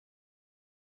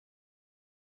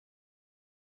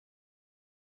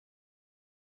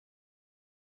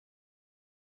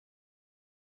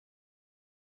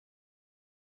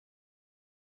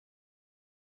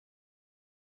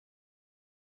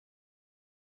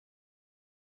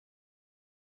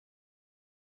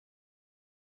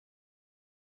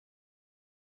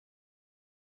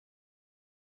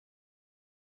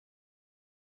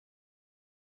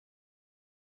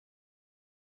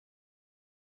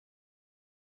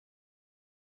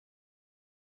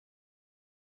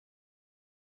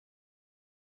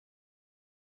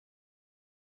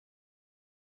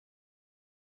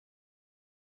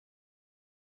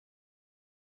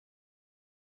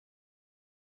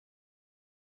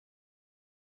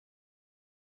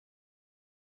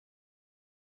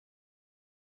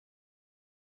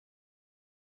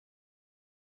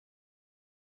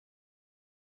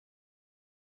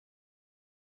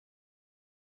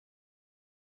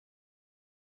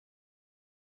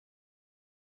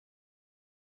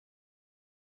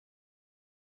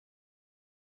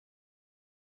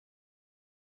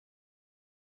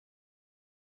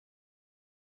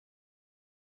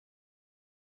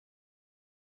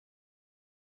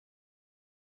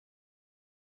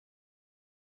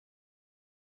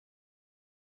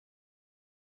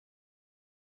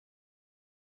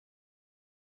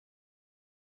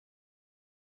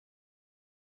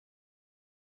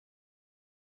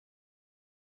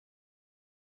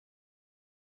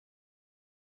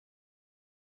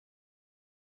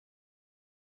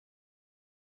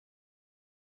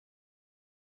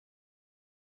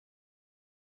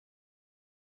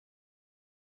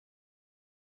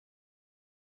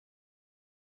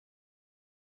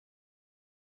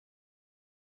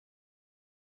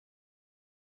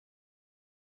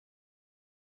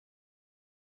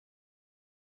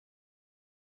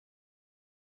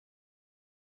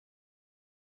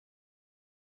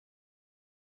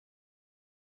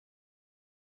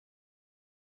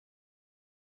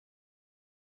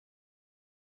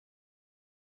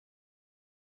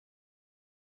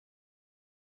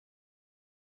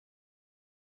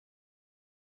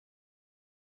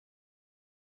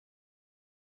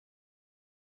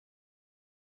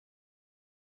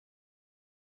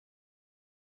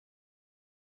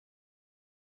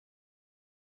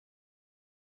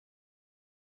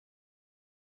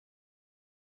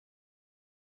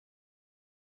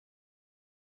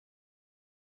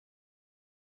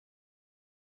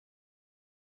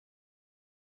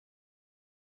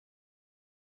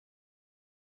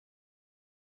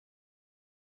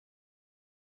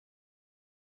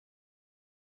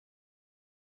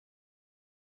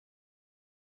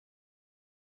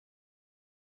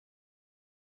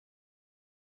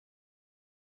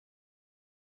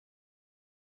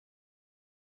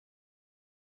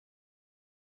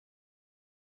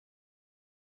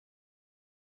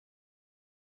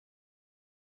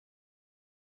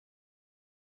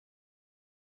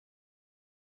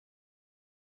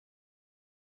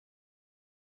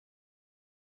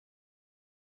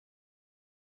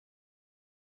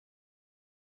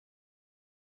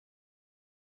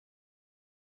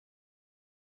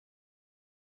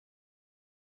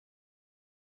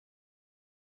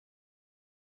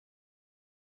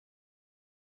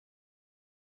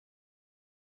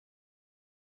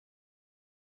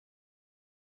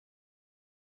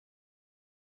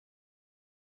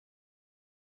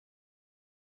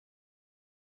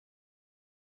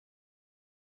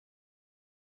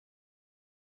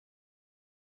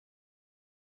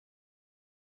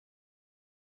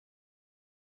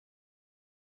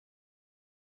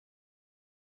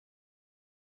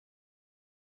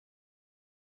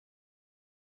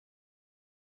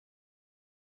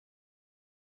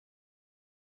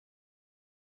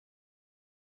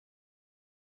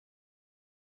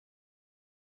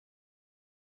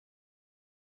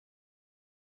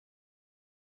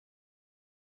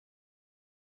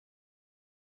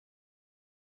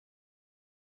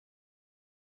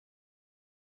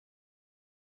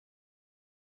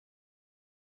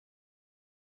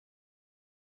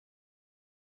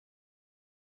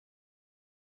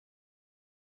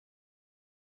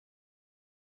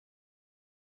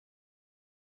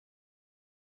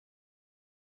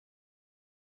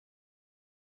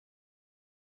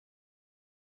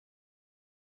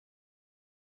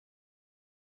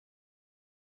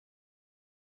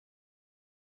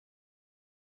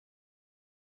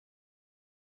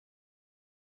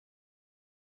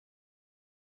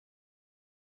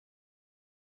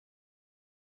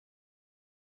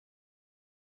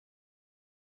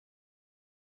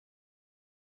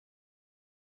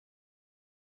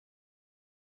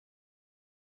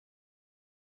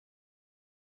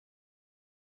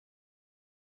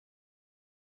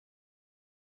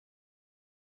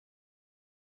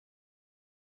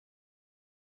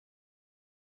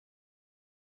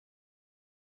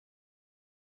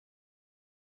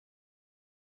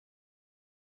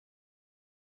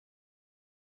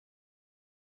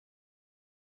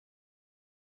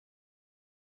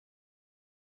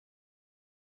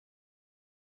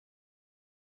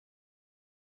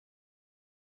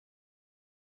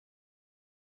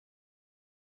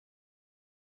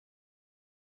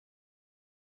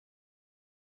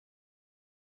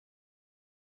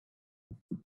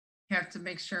have to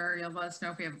make sure you'll let us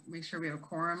know if we have, make sure we have a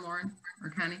quorum, Lauren or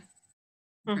Connie.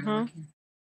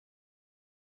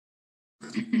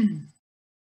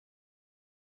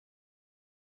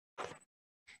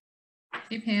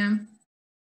 Hey, Pam.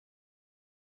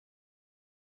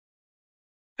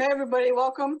 Hey, everybody,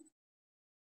 welcome.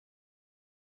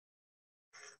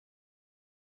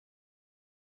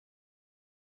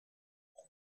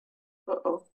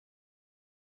 Uh-oh.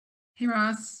 Hey,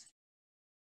 Ross.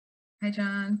 Hi,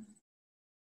 John.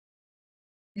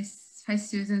 Hi,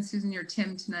 Susan. Susan, you're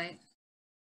Tim tonight.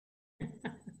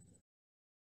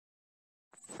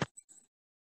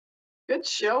 Good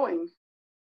showing.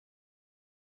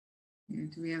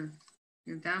 Do we have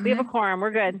Dominic? We have a quorum.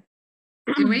 We're good.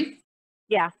 Do we?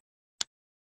 Yeah.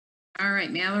 All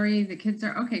right, Mallory, the kids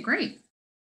are, okay, great.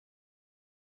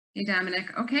 Hey, Dominic.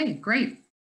 Okay, great.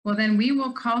 Well, then we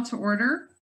will call to order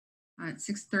at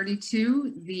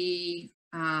 6:32 the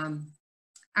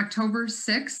October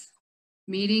 6th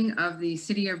meeting of the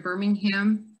City of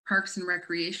Birmingham Parks and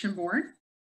Recreation Board.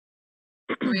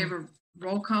 Do we have a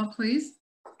roll call, please?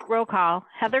 Roll call.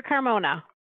 Heather Carmona.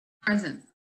 Present.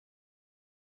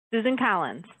 Susan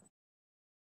Collins.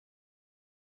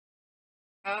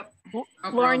 Oh,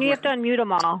 Lauren, you have to unmute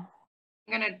them all.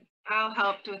 I'll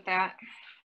help with that.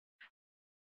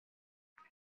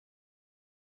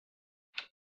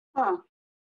 Huh.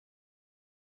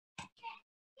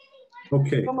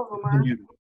 Okay. Some of them are.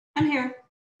 I'm here.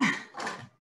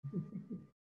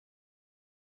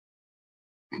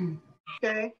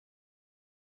 Okay.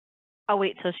 I'll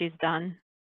wait till she's done.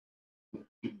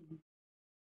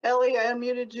 Ellie, I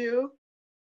unmuted you.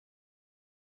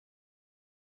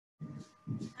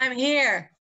 I'm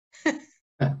here.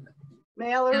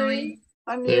 Mallory,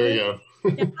 unmuted. There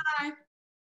we go. Hi.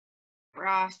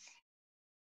 Ross.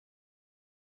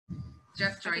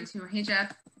 Jeff joined too. Hey,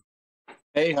 Jeff.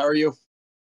 Hey, how are you?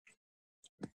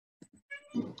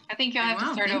 I think you'll have Wow,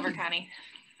 to start thank over, you. Connie.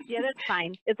 Yeah, that's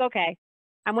fine. It's okay.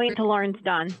 I'm waiting till Lauren's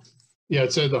done. Yeah,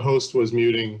 it said the host was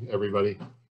muting everybody.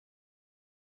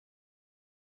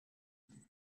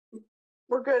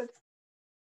 We're good.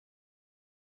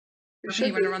 Okay,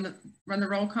 you want to run the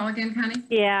roll call again, Connie?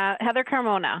 Yeah, Heather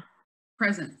Carmona.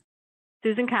 Present.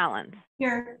 Susan Collins.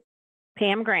 Here.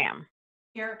 Pam Graham.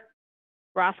 Here.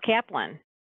 Ross Kaplan.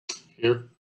 Here.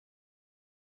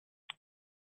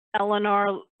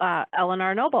 Eleanor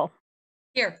Noble.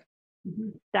 Here.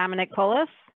 Dominic Polis.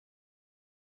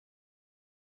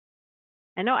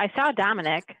 I know I saw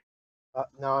Dominic.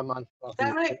 No, I'm on.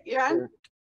 Dominic, you're on?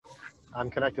 I'm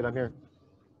connected. I'm here.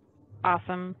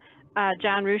 Awesome.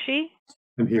 John Rushi.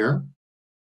 I'm here.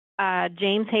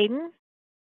 James Hayden.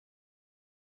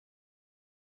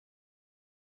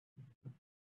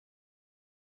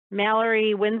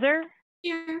 Mallory Windsor.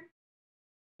 Here.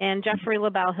 And Jeffrey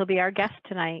LaBelle. He'll be our guest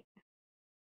tonight.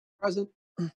 Present.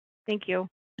 Thank you.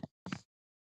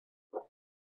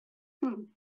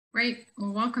 Great.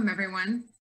 Well, welcome, everyone.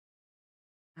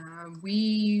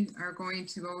 We are going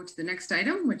to go to the next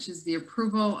item, which is the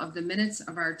approval of the minutes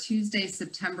of our Tuesday,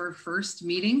 September 1st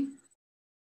meeting.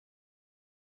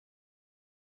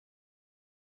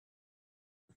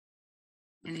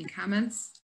 Any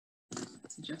comments?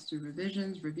 Suggested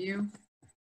revisions, review?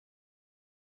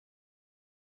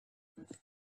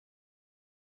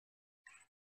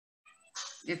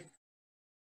 If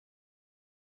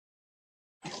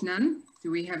none,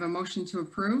 do we have a motion to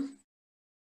approve?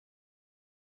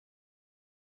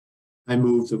 I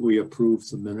move that we approve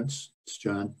the minutes. It's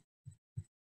John.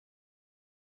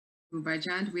 Moved by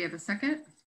John. Do we have a second?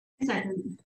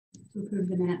 Second. To approve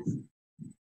the minutes.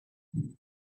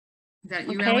 Is that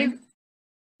you, Okay. Ellie?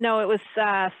 No, it was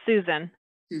Susan.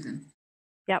 Susan.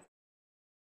 Yep.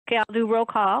 Okay, I'll do roll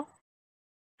call.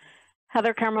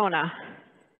 Heather Carmona.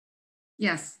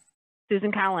 Yes.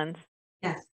 Susan Collins.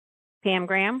 Yes. Pam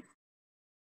Graham.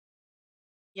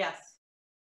 Yes.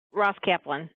 Ross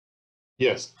Kaplan.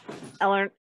 Yes.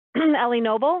 Ellie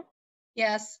Noble.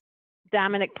 Yes.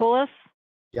 Dominic Poulos.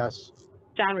 Yes.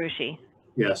 John Rushi.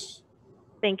 Yes.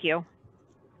 Thank you.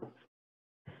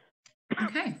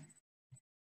 Okay.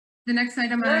 The next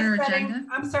item on our agenda.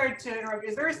 I'm sorry to interrupt.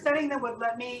 Is there a setting that would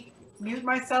let me mute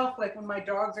myself, like when my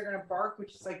dogs are going to bark,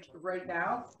 which is like right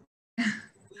now?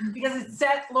 Because it's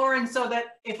set, Lauren, so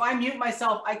that if I mute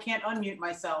myself, I can't unmute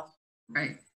myself.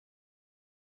 Right.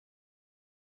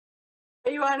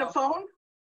 Are you on a phone?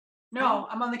 No,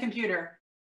 I'm on the computer.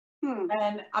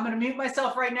 And I'm going to mute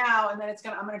myself right now, and then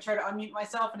I'm going to try to unmute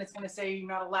myself, and it's going to say you're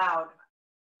not allowed.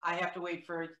 I have to wait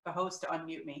for the host to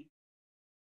unmute me.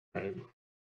 Right.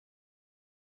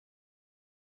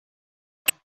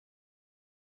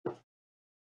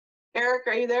 Eric,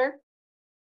 are you there?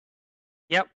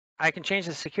 Yep, I can change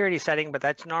the security setting, but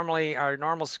that's normally our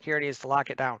normal security is to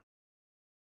lock it down.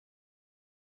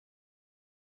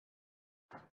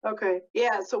 Okay,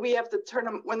 yeah, so we have to turn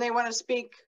them, when they want to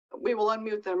speak, we will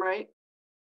unmute them, right?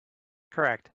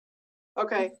 Correct.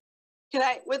 Okay. Can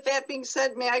I, with that being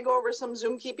said, may I go over some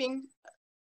Zoom keeping,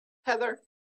 Heather?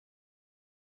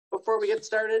 Before we get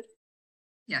started?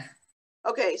 Yes.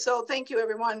 Okay, so thank you,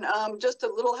 everyone. Just a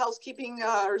little housekeeping,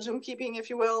 or Zoom keeping, if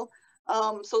you will.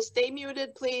 So stay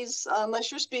muted, please,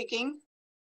 unless you're speaking.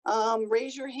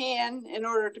 Raise your hand in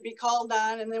order to be called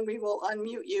on, and then we will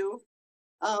unmute you.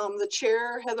 The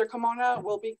chair, Heather Kimona,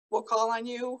 will call on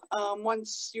you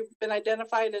once you've been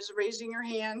identified as raising your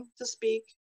hand to speak.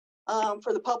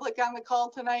 For the public on the call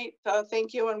tonight,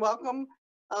 thank you and welcome.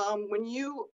 When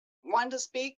you want to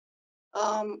speak,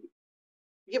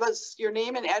 give us your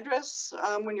name and address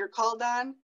when you're called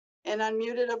on and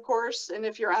unmuted, of course. And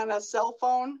if you're on a cell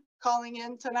phone calling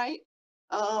in tonight,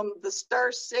 the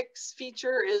 *6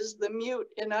 feature is the mute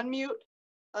and unmute.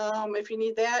 If you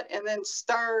need that, and then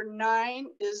 *9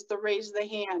 is the raise the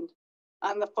hand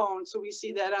on the phone. So we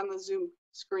see that on the Zoom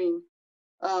screen.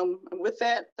 With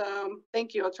that,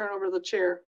 thank you. I'll turn over the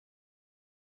chair.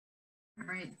 All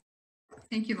right.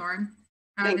 Thank you, Lauren.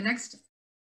 Thanks.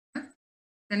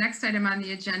 The next item on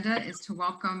the agenda is to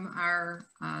welcome our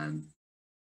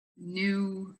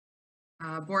new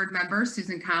board member,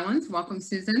 Susan Collins. Welcome,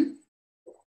 Susan.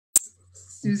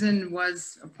 Susan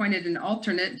was appointed an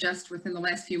alternate just within the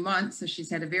last few months, so she's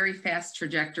had a very fast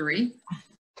trajectory.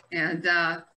 And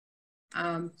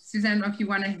Susan, I don't know if you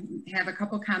want to have a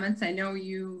couple comments. I know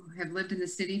you have lived in the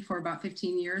city for about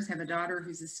 15 years, have a daughter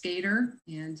who's a skater,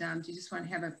 and do you just want to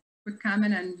have a quick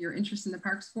comment on your interest in the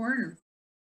Parks Board?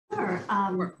 Or?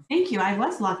 Sure. Thank you. I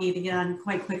was lucky to get on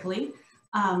quite quickly.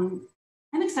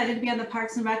 I'm excited to be on the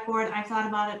Parks and Rec Board. I've thought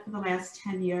about it for the last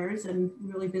 10 years and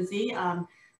really busy. A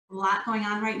lot going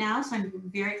on right now, so I'm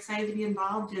very excited to be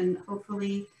involved in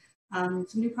hopefully some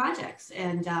new projects.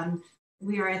 And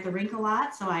we are at the rink a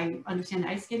lot, so I understand the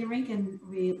ice skating rink, and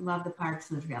we love the parks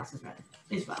and the trails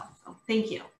as well. So thank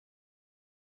you.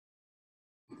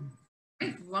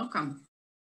 Great, welcome.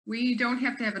 We don't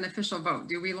have to have an official vote,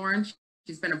 do we, Lauren?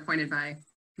 She's been appointed by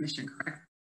commission, correct?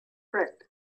 Correct.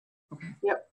 Okay.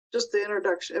 Yep. Just the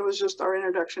introduction. It was just our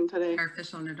introduction today. Our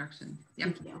official introduction. Yep.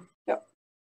 Thank you. Yep.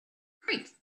 Great.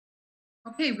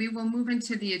 Okay, we will move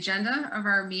into the agenda of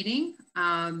our meeting.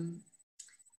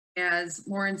 As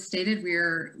Lauren stated,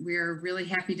 we're really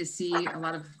happy to see a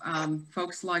lot of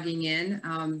folks logging in.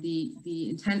 The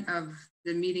intent of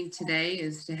the meeting today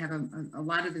is to have a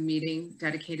lot of the meeting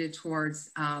dedicated towards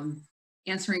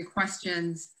answering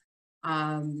questions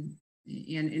and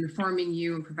informing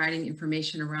you and providing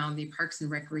information around the Parks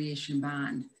and Recreation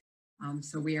bond.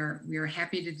 So we are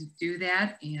happy to do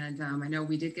that, and I know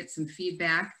we did get some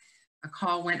feedback. A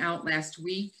call went out last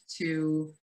week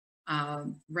to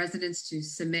residents to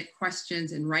submit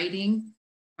questions in writing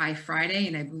by Friday,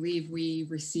 and I believe we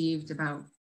received about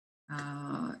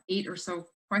 8 or so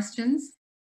questions.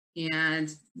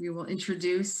 And we will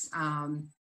introduce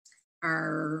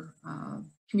our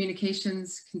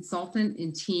communications consultant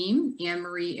and team, Anne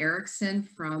Marie Erickson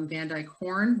from Van Dyke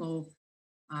Horn, will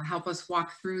help us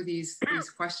walk through these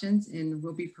questions, and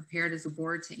we'll be prepared as a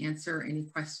board to answer any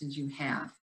questions you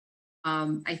have.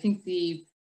 I think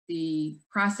the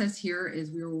process here is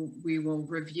we will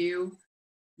review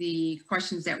the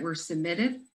questions that were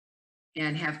submitted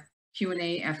and have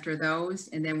Q&A after those,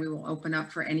 and then we will open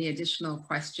up for any additional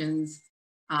questions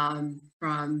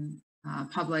from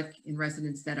public and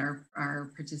residents that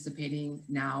are participating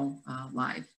now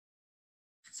live.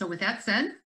 So with that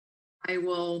said, I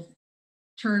will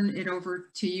turn it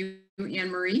over to you, Anne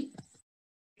Marie.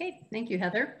 Okay, thank you,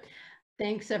 Heather.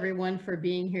 Thanks everyone for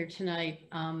being here tonight.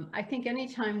 I think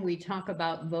anytime we talk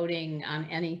about voting on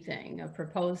anything, a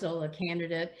proposal, a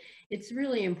candidate, it's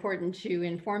really important to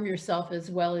inform yourself as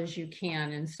well as you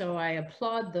can. And so I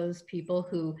applaud those people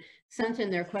who sent in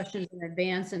their questions in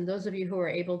advance, and those of you who are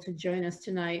able to join us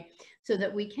tonight so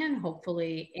that we can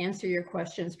hopefully answer your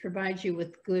questions, provide you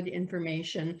with good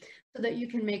information so that you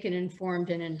can make an informed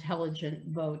and intelligent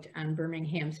vote on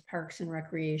Birmingham's Parks and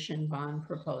Recreation bond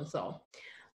proposal.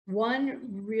 One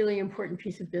really important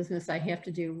piece of business I have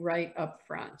to do right up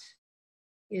front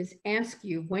is ask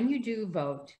you, when you do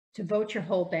vote, to vote your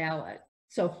whole ballot.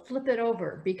 So flip it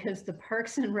over, because the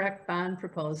Parks and Rec bond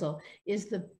proposal is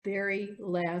the very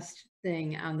last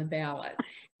thing on the ballot.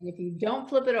 And if you don't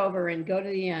flip it over and go to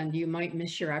the end, you might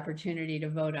miss your opportunity to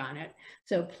vote on it.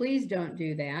 So please don't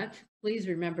do that. Please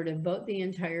remember to vote the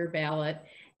entire ballot,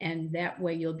 and that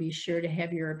way you'll be sure to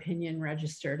have your opinion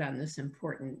registered on this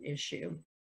important issue.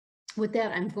 With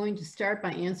that, I'm going to start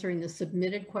by answering the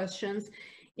submitted questions.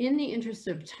 In the interest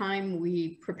of time,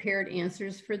 we prepared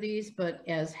answers for these, but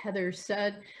as Heather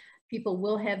said, people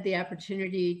will have the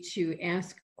opportunity to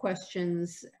ask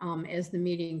questions as the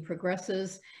meeting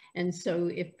progresses. And so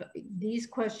if these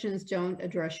questions don't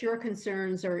address your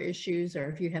concerns or issues, or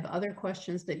if you have other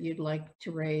questions that you'd like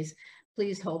to raise,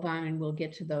 please hold on and we'll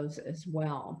get to those as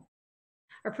well.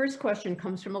 Our first question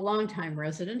comes from a longtime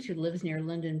resident who lives near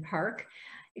Linden Park.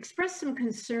 Expressed some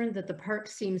concern that the park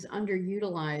seems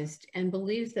underutilized and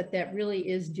believes that that really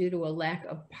is due to a lack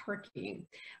of parking.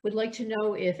 Would like to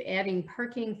know if adding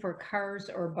parking for cars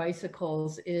or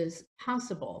bicycles is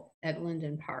possible at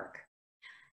Linden Park.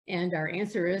 And our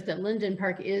answer is that Linden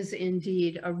Park is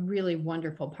indeed a really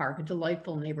wonderful park, a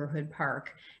delightful neighborhood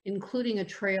park, including a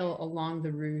trail along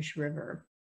the Rouge River.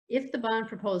 If the bond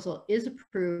proposal is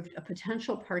approved, a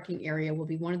potential parking area will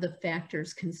be one of the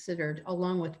factors considered,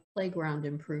 along with playground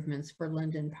improvements for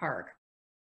Linden Park.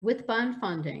 With bond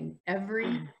funding,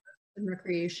 every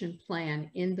recreation plan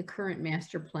in the current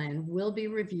master plan will be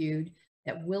reviewed.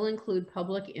 That will include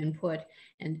public input,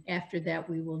 and after that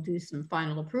we will do some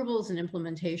final approvals and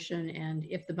implementation, and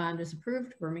if the bond is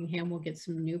approved, Birmingham will get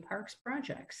some new parks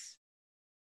projects.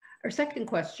 Our second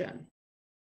question.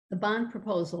 The bond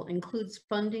proposal includes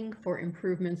funding for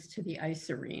improvements to the ice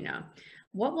arena.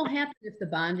 What will happen if the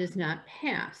bond is not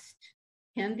passed?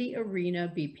 Can the arena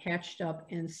be patched up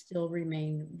and still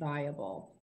remain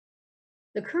viable?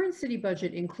 The current city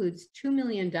budget includes $2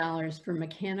 million for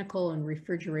mechanical and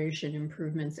refrigeration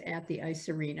improvements at the ice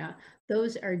arena.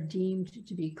 Those are deemed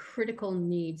to be critical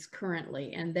needs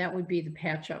currently, and that would be the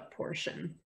patch-up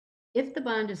portion. If the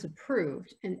bond is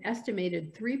approved, an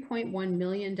estimated $3.1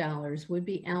 million would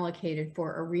be allocated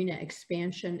for arena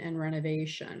expansion and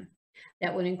renovation.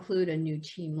 That would include a new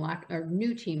team locker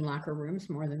rooms,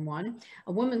 more than one,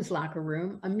 a women's locker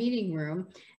room, a meeting room,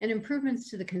 and improvements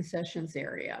to the concessions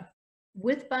area.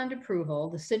 With bond approval,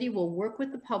 the city will work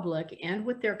with the public and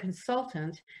with their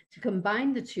consultant to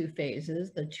combine the two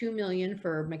phases, the $2 million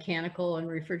for mechanical and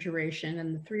refrigeration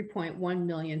and the $3.1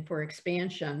 million for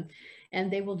expansion, and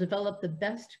they will develop the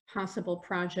best possible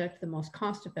project, the most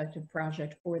cost-effective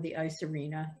project for the ice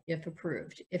arena if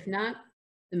approved. If not,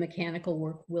 the mechanical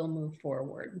work will move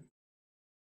forward.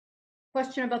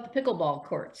 Question about the pickleball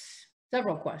courts.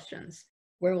 Several questions.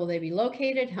 Where will they be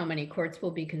located? How many courts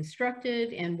will be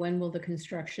constructed? And when will the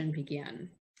construction begin?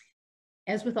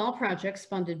 As with all projects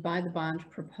funded by the bond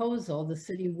proposal, the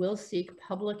city will seek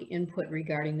public input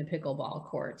regarding the pickleball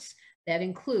courts. That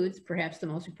includes, perhaps the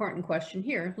most important question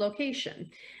here,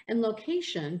 location. And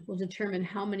location will determine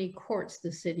how many courts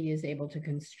the city is able to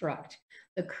construct.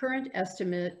 The current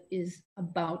estimate is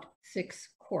about 6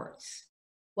 courts.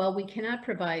 While we cannot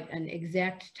provide an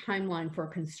exact timeline for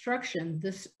construction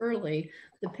this early,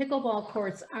 the pickleball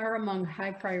courts are among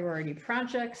high priority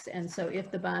projects, and so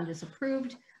if the bond is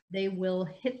approved, they will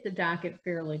hit the docket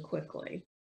fairly quickly.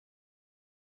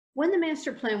 When the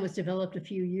master plan was developed a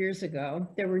few years ago,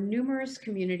 there were numerous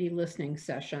community listening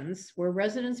sessions where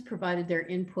residents provided their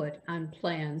input on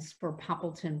plans for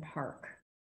Poppleton Park.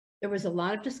 There was a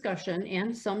lot of discussion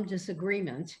and some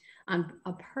disagreement on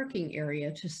a parking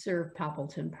area to serve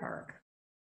Poppleton Park.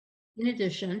 In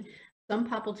addition, some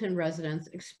Poppleton residents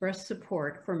expressed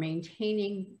support for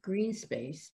maintaining green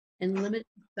space and limited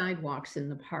sidewalks in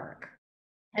the park.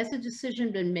 Has a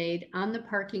decision been made on the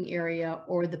parking area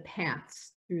or the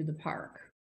paths through the park?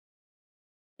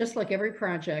 Just like every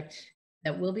project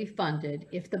that will be funded,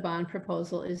 if the bond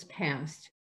proposal is passed,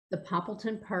 the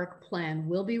Poppleton Park plan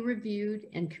will be reviewed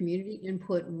and community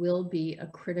input will be a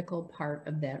critical part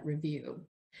of that review.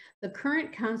 The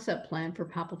current concept plan for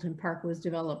Poppleton Park was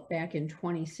developed back in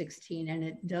 2016 and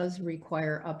it does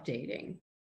require updating.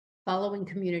 Following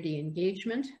community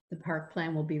engagement, the park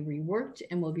plan will be reworked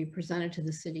and will be presented to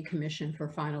the City Commission for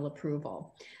final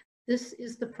approval. This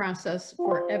is the process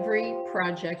for every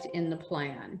project in the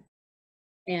plan.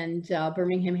 And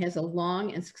Birmingham has a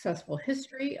long and successful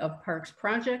history of parks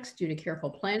projects due to careful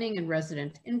planning and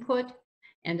resident input.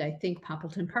 And I think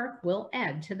Poppleton Park will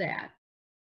add to that.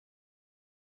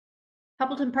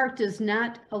 Poppleton Park does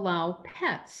not allow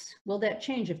pets. Will that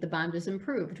change if the bond is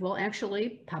improved? Well,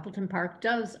 actually, Poppleton Park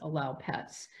does allow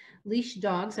pets. Leashed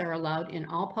dogs are allowed in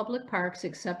all public parks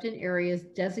except in areas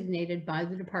designated by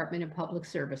the Department of Public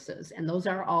Services, and those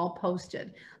are all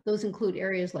posted. Those include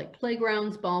areas like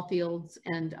playgrounds, ball fields,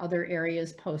 and other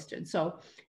areas posted. So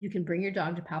you can bring your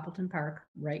dog to Poppleton Park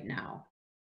right now.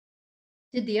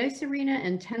 Did the ice arena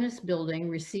and tennis building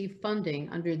receive funding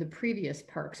under the previous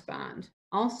parks bond?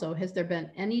 Also, has there been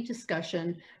any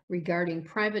discussion regarding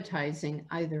privatizing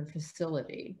either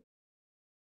facility?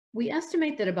 We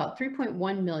estimate that about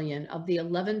 3.1 million of the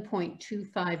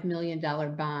 $11.25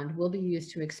 million bond will be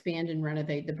used to expand and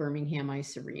renovate the Birmingham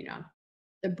Ice Arena.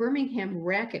 The Birmingham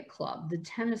Racquet Club, the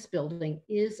tennis building,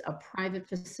 is a private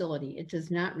facility. It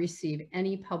does not receive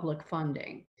any public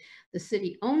funding. The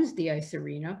city owns the ice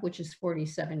arena, which is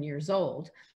 47 years old.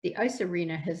 The ice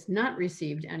arena has not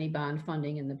received any bond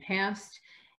funding in the past,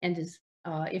 and is,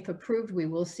 if approved, we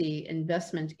will see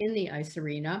investment in the ice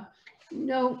arena.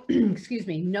 No, excuse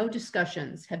me, no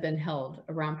discussions have been held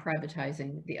around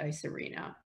privatizing the ice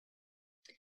arena.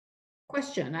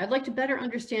 Question, I'd like to better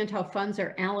understand how funds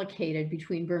are allocated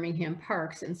between Birmingham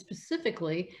parks, and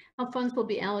specifically how funds will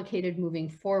be allocated moving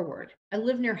forward. I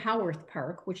live near Haworth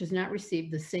Park, which has not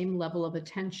received the same level of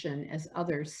attention as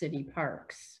other city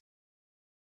parks.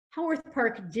 Haworth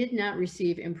Park did not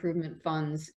receive improvement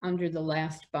funds under the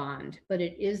last bond, but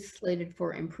it is slated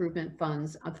for improvement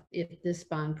funds if this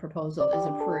bond proposal is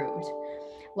approved.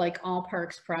 Like all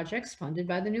parks projects funded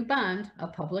by the new bond, a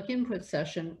public input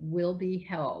session will be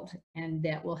held, and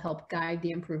that will help guide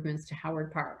the improvements to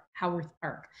Haworth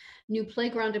Park. New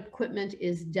playground equipment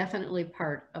is definitely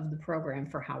part of the program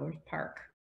for Haworth Park.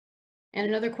 And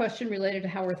another question related to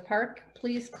Haworth Park,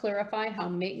 please clarify how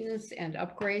maintenance and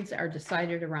upgrades are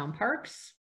decided around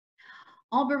parks.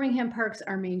 All Birmingham parks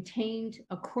are maintained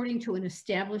according to an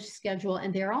established schedule,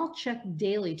 and they're all checked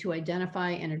daily to identify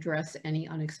and address any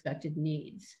unexpected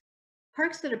needs.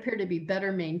 Parks that appear to be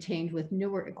better maintained with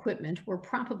newer equipment were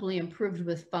probably improved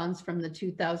with funds from the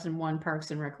 2001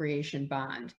 Parks and Recreation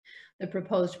Bond. The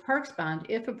proposed Parks Bond,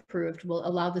 if approved, will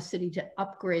allow the city to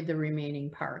upgrade the remaining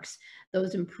parks.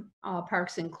 Those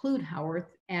parks include Haworth,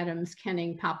 Adams,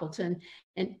 Kenning, Poppleton,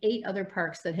 and 8 other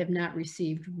parks that have not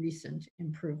received recent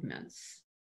improvements.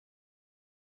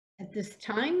 At this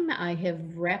time, I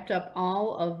have wrapped up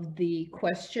all of the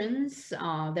questions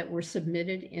that were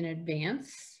submitted in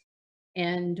advance,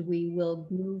 and we will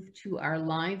move to our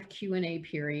live Q&A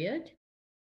period.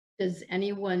 Does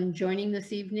anyone joining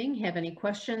this evening have any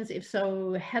questions? If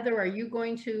so, Heather, are you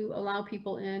going to allow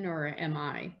people in, or am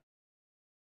I?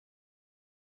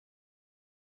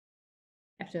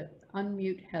 I have to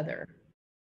unmute Heather.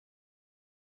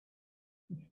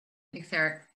 Thanks,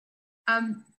 Eric.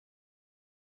 I'm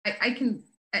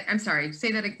sorry,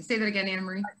 say that again, Anna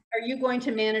Marie. Are you going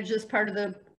to manage this part of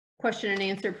the question and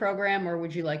answer program, or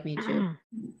would you like me to?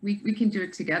 We can do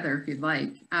it together if you'd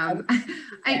like.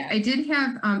 I did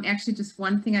have actually just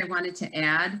one thing I wanted to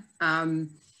add.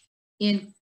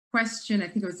 In question, I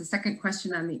think it was the second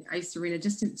question on the ice arena,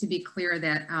 just to be clear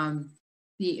that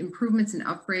the improvements and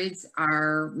upgrades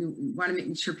we want to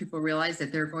make sure people realize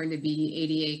that they're going to be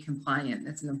ADA compliant.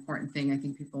 That's an important thing I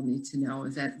think people need to know,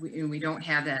 is that we don't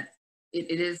have that.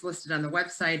 It is listed on the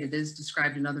website. It is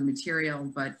described in other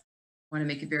material, but want to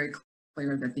make it very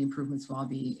clear that the improvements will all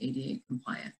be ADA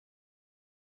compliant.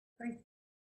 Great.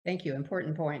 Thank you.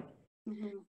 Important point.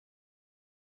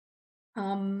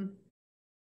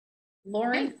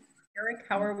 Lauren, Eric,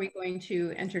 how are we going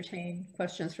to entertain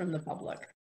questions from the public?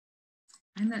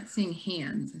 I'm not seeing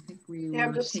hands. I think we were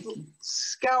I'm just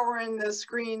scouring the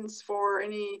screens for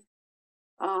any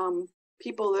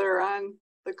people that are on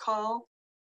the call.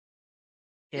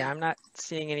 Yeah, I'm not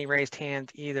seeing any raised hands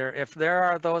either. If there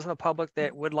are those in the public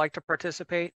that would like to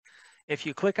participate, if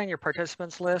you click on your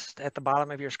participants list at the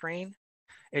bottom of your screen,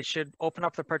 it should open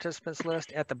up the participants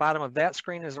list. At the bottom of that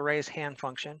screen is a raise hand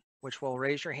function, which will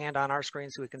raise your hand on our screen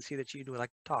so we can see that you do like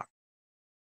to talk.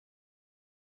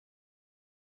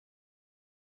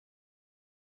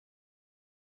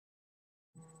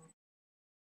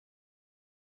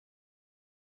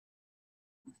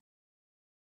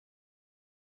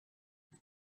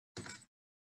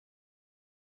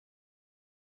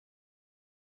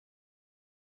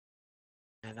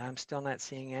 And I'm still not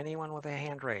seeing anyone with a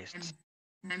hand raised.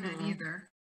 I'm not either.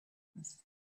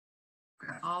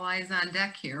 Got all eyes on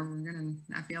deck here. We're gonna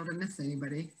not be able to miss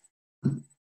anybody. Give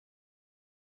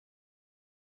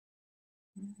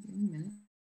me a minute.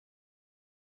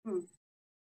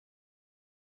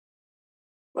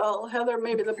 Well, Heather,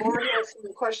 maybe the board has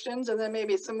some questions, and then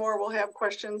maybe some more will have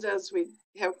questions as we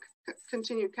have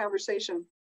continued conversation.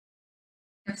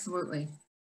 Absolutely.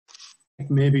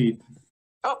 Maybe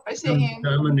Oh, I see a hand.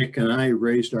 Dominic and I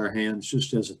raised our hands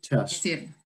just as a I test. see it.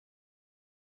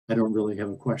 I don't really have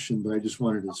a question, but I just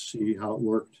wanted to see how it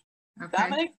worked.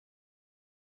 Okay.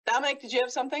 Dominic, did you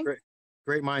have something?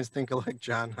 Great minds think alike,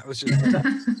 John. I was just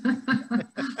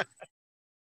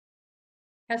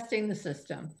Testing the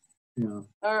system. Yeah.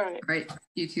 All right. Right.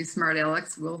 You too, smart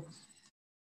Alex. All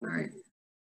right.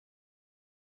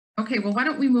 Okay, well, why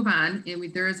don't we move on?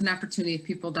 And there is an opportunity if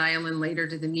people dial in later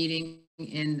to the meeting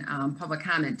in public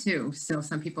comment too. So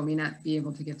some people may not be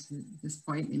able to get to this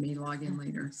point. They may log in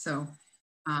later. So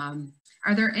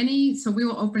are there any, so we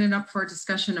will open it up for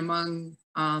discussion among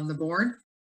the board.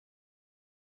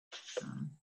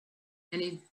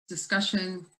 Any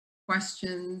discussion,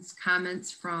 questions,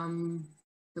 comments from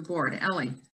the board?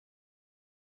 Ellie?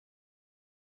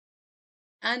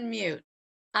 Unmute.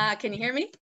 Can you hear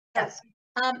me? Yes.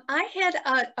 I had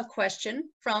a question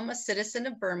from a citizen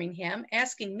of Birmingham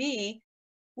asking me,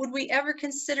 would we ever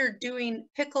consider doing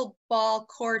pickleball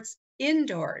courts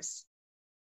indoors?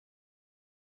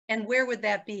 And where would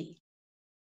that be?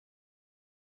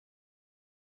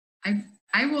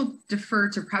 I will defer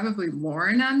to probably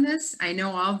Lauren on this. I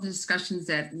know all the discussions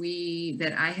that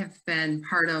I have been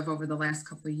part of over the last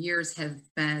couple of years have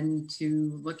been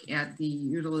to look at the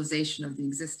utilization of the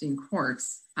existing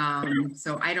courts.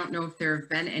 So I don't know if there have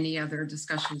been any other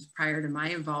discussions prior to my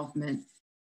involvement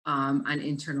on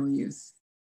internal use.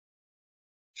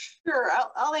 Sure,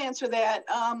 I'll answer that.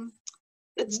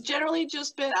 It's generally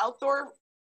just been outdoor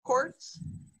courts.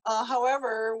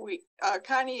 However,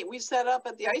 Connie, we set up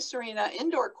at the ice arena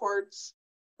indoor courts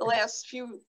the last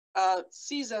few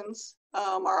seasons,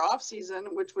 our off season,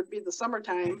 which would be the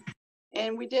summertime,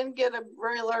 and we didn't get a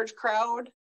very large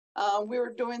crowd. We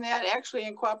were doing that actually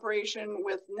in cooperation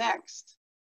with Next.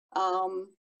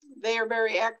 They are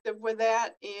very active with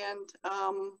that, and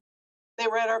they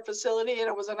were at our facility, and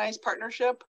it was a nice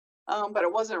partnership, but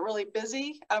it wasn't really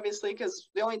busy, obviously, because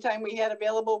the only time we had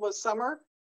available was summer.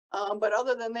 But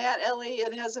other than that, Ellie,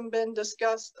 it hasn't been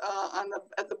discussed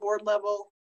at the board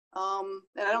level. And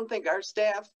I don't think our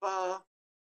staff,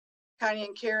 Connie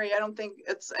and Carrie, I don't think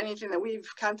it's anything that we've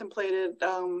contemplated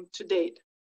to date.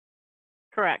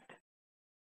 Correct.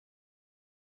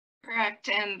 Correct.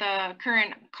 And the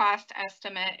current cost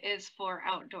estimate is for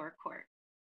outdoor court.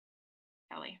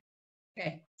 Ellie.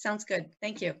 Okay, sounds good.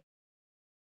 Thank you.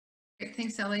 Great,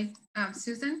 thanks, Ellie.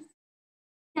 Susan?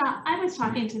 Yeah, I was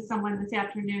talking to someone this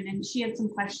afternoon and she had some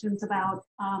questions about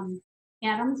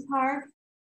Adams Park.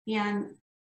 And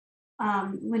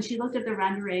when she looked at the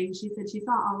rendering, she said she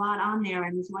saw a lot on there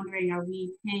and was wondering, are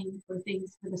we paying for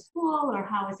things for the school or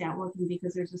how is that working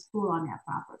because there's a school on that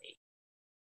property?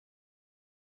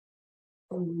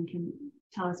 Someone can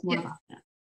tell us more about that.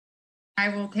 I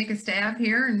will take a stab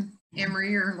here and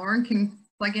Anne-Marie or Lauren can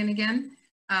plug in again.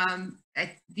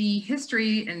 The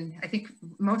history, and I think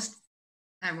most,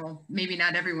 well, maybe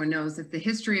not everyone knows that the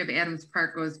history of Adams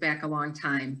Park goes back a long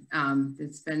time.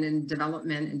 It's been in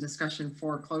development and discussion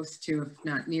for close to, if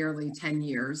not nearly 10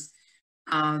 years.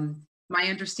 My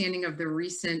understanding of the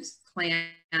recent plan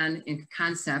and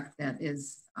concept that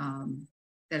is on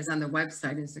the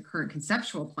website is the current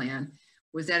conceptual plan,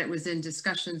 was that it was in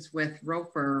discussions with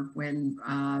Roper when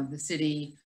the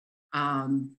city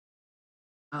acquired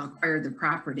the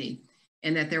property,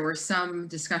 and that there were some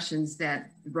discussions that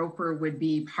Roper would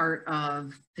be part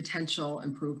of potential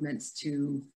improvements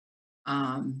to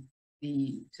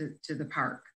the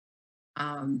park.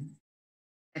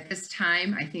 At this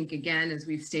time, I think, again, as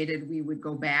we've stated, we would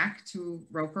go back to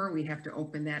Roper. We'd have to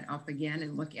open that up again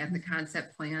and look at the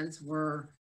concept plans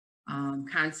were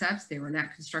concepts. They were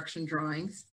not construction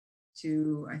drawings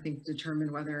to, I think,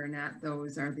 determine whether or not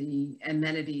those are the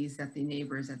amenities that the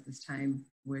neighbors at this time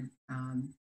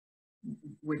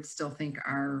would still think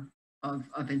are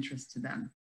of interest to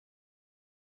them.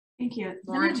 Thank you.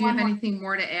 Lauren, do you have anything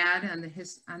more to add on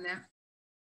on that?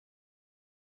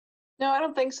 No, I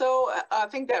don't think so. I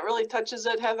think that really touches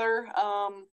it, Heather.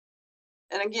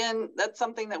 And again, that's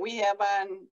something that we have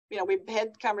on, we've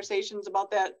had conversations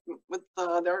about that with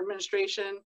their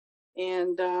administration,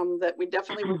 and that we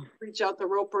definitely will reach out to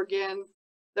Roper again.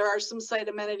 There are some site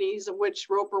amenities of which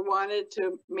Roper wanted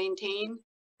to maintain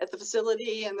at the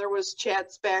facility, and there was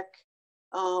chats back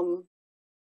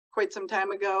quite some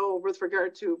time ago with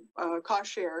regard to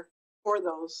cost share for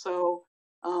those. So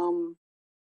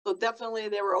so definitely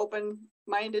they were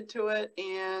open-minded to it,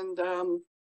 and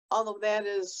all of that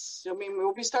is,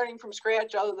 we'll be starting from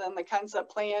scratch other than the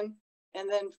concept plan,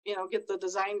 and then get the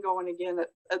design going again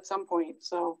at some point.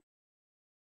 So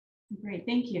great,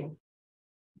 thank you.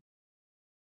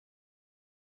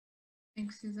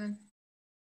 Thanks, Susan.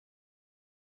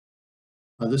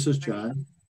 This is John.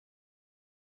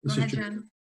 Go ahead, John.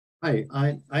 Hi,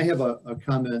 I have a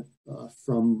comment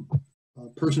from a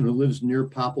person who lives near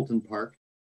Poppleton Park.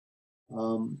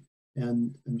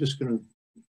 And I'm just going to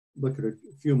look at a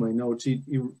few of my notes. He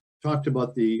talked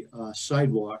about the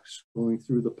sidewalks going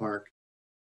through the park,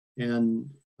 and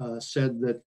said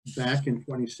that back in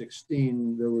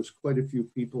 2016, there was quite a few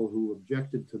people who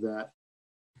objected to that,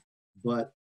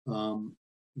 but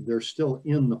they're still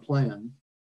in the plan.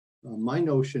 My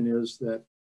notion is that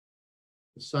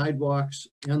the sidewalks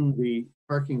and the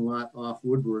parking lot off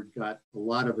Woodward got a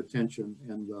lot of attention,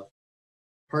 and the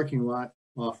parking lot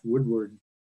off Woodward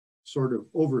sort of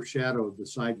overshadowed the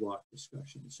sidewalk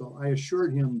discussion. So I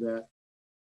assured him that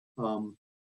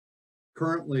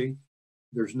currently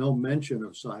there's no mention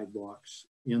of sidewalks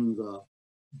in the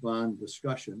bond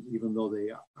discussion, even though they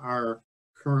are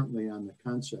currently on the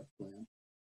concept plan,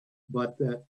 but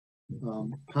that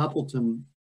Poppleton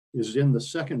is in the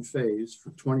second phase for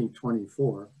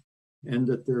 2024, and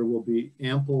that there will be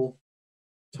ample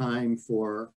time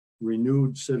for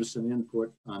renewed citizen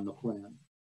input on the plan.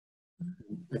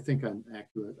 I think I'm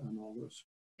accurate on all those.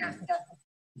 Yes.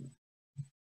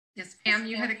 Yes, Pam,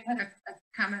 you had a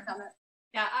comment.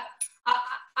 Yeah,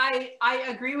 I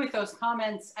agree with those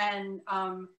comments, and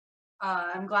I'm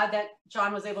glad that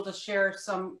John was able to share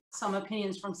some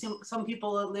opinions from some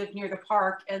people that live near the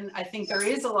park. And I think there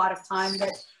is a lot of time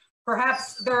that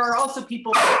perhaps there are also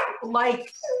people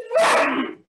like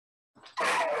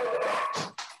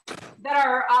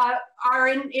that are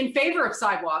in favor of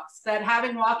sidewalks, that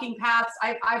having walking paths.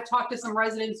 I've talked to some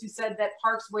residents who said that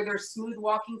parks where there's smooth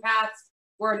walking paths,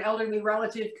 where an elderly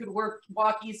relative could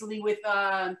walk easily with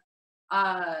a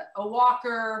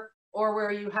walker, or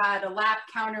where you had a lap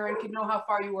counter and could know how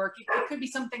far you work. It could be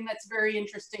something that's very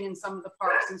interesting in some of the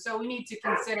parks. And so we need to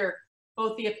consider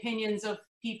both the opinions of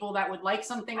people that would like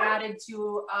something added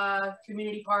to a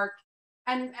community park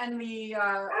and the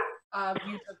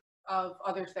views of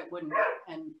others that wouldn't.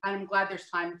 And I'm glad there's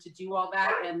time to do all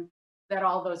that, and that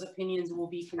all those opinions will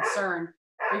be concerned.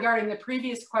 Regarding the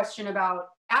previous question about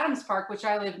Adams Park, which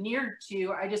I live near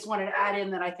to, I just wanted to add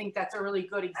in that I think that's a really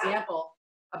good example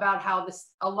about how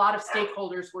a lot of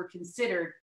stakeholders were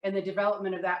considered in the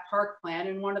development of that park plan.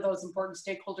 And one of those important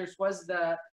stakeholders was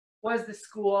the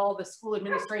school. The school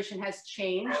administration has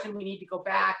changed, and we need to go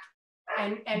back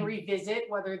and revisit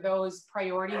whether those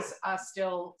priorities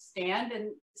still stand,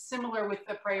 and similar with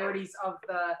the priorities of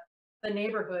the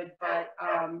neighborhood. But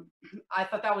I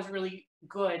thought that was really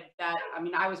good. That, I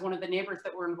mean, I was one of the neighbors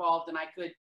that were involved, and I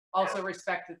could also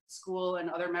respect that the school and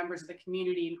other members of the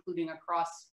community, including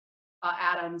across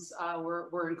Adams,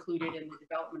 were included in the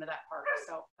development of that park.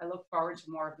 So I look forward to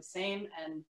more of the same,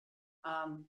 and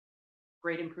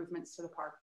great improvements to the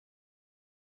park.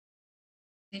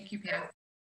 Thank you, Pam.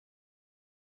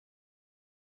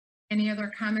 Any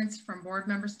other comments from board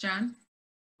members, John?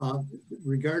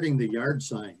 Regarding the yard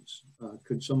signs,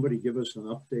 could somebody give us an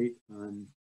update on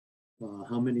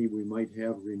how many we might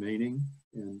have remaining,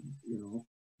 and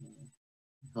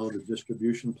how the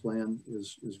distribution plan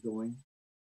is going?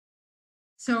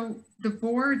 So the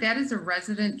board, that is a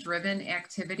resident-driven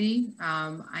activity.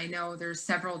 I know there's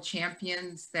several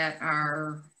champions that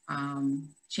are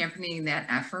championing that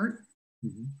effort.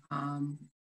 Mm-hmm.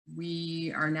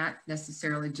 We are not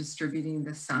necessarily distributing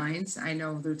the signs. I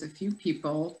know there's a few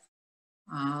people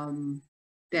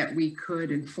that we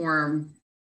could inform,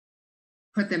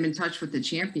 put them in touch with the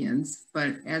champions,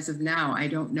 but as of now, I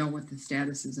don't know what the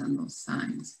status is on those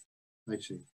signs. I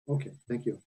see. Okay, thank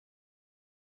you.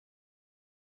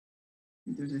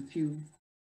 There's a few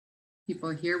people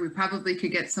here. We probably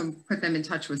could put them in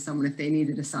touch with someone if they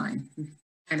needed a sign.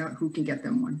 I don't know who can get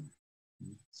them one.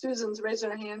 Susan's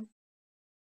raising her hand.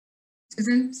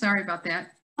 Susan, sorry about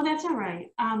that. Oh, that's all right.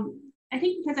 I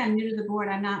think because I'm new to the board,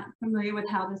 I'm not familiar with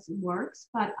how this works,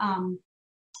 but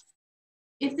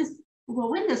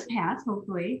when this passes,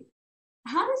 hopefully,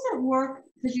 how does it work?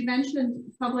 Because you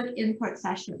mentioned public input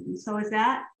sessions. So is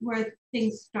that where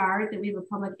things start, that we have a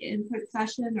public input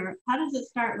session, or how does it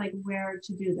start, like where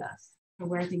to do this or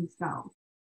where things go?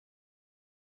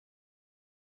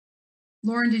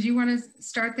 Lauren, did you want to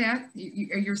start that?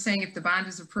 You're saying if the bond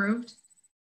is approved?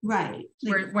 Right.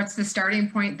 What's the starting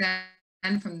point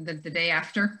then from the day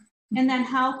after? And then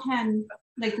how can,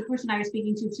 like the person I was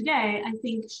speaking to today, I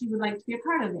think she would like to be a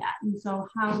part of that. And so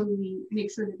how do we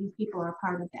make sure that these people are a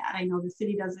part of that? I know the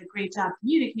city does a great job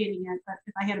communicating it, but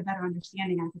if I had a better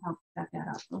understanding, I could help set that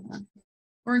up.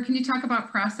 Lauren, can you talk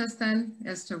about process then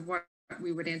as to what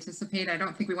we would anticipate? I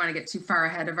don't think we want to get too far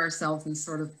ahead of ourselves and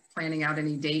sort of planning out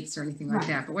any dates or anything like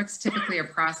that, but what's typically a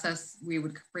process? We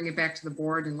would bring it back to the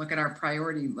board and look at our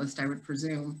priority list, I would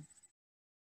presume.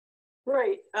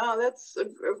 Right, that's a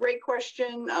great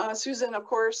question, Susan, of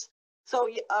course. So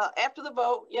after the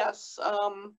vote, yes, a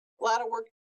lot of work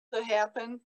to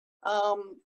happen.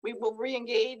 We will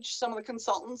re-engage some of the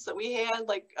consultants that we had,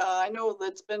 like I know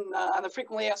that's been on the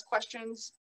frequently asked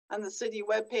questions on the city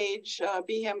webpage,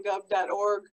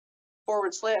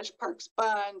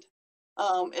 bhamgov.org/parksbond.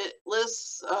 It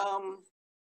lists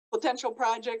potential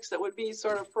projects that would be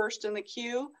sort of first in the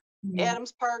queue.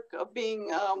 Adams Park being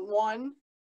one,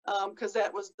 because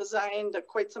that was designed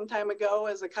quite some time ago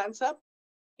as a concept.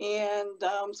 And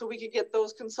so we could get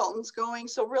those consultants going.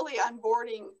 So really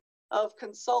onboarding of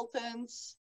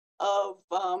consultants, of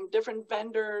different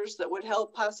vendors that would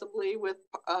help possibly with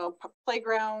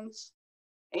playgrounds.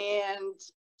 And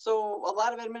so a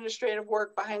lot of administrative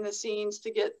work behind the scenes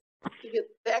to get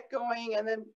that going, and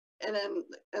then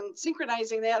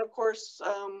synchronizing that, of course,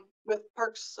 with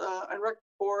Parks and Rec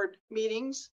Board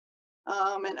meetings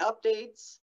and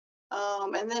updates,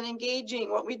 and then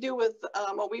engaging. What we do with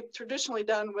what we've traditionally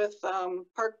done with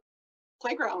park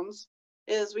playgrounds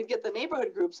is we get the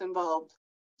neighborhood groups involved.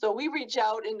 So we reach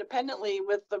out independently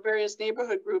with the various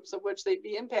neighborhood groups of which they'd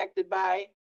be impacted by,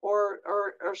 or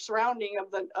surrounding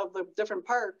of the different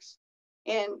parks,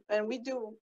 and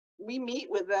we meet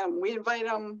with them. We invite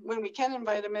them when we can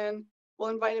invite them in. We'll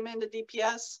invite them into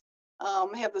DPS,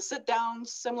 have the sit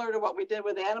downs similar to what we did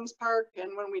with Adams Park,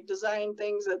 and when we design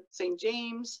things at St.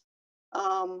 James,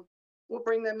 we'll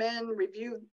bring them in,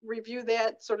 review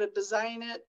that, sort of design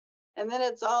it. And then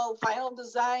it's all final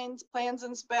designs, plans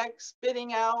and specs,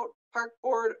 bidding out, park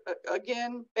board,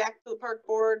 again, back to the park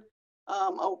board,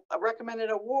 a recommended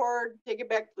award, take it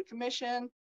back to the commission.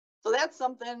 So that's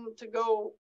something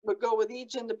would go with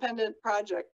each independent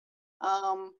project.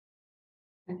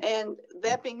 And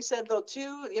that being said, though,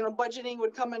 too, budgeting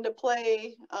would come into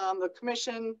play. The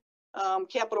commission,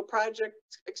 capital project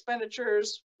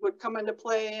expenditures would come into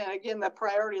play, and again, that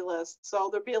priority list. So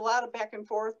there'd be a lot of back and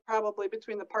forth probably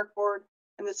between the park board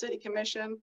and the city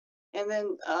commission, and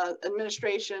then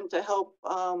administration to help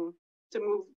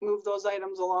to move those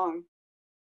items along.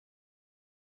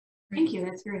 Thank you.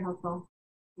 That's very helpful.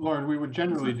 Lauren, we would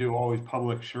generally do always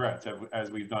public charrettes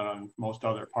as we've done on most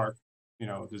other park,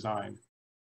 design,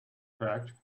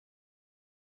 correct?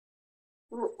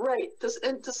 Right,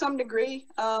 and to some degree,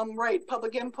 right,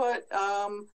 public input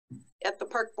at the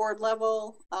park board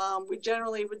level. We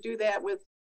generally would do that with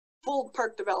full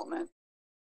park development.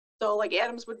 So like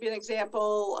Adams would be an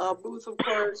example, Booth, of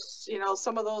course,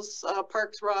 some of those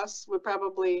parks, Ross, would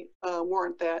probably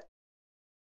warrant that.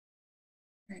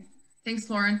 Great. Thanks,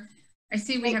 Lauren. I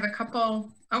see we have a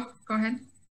couple. Oh, go ahead.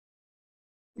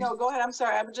 No, go ahead. I'm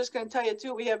sorry. I'm just going to tell you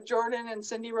too. We have Jordan and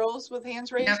Cindy Rose with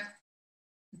hands raised. Yep.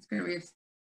 That's good.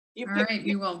 All right,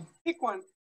 we will pick one.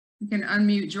 You can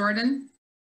unmute Jordan.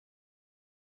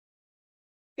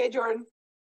 Okay, Jordan.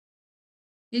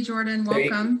 Hey, Jordan.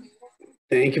 Welcome.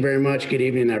 Thank you very much. Good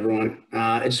evening, everyone.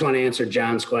 I just want to answer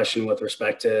John's question with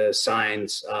respect to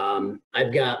signs.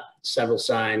 I've got several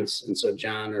signs, and so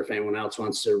John, or if anyone else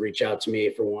wants to reach out to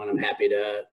me for one, I'm happy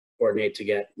to coordinate to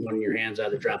get one in your hands,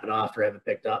 either drop it off or have it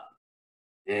picked up.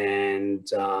 And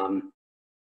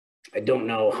I don't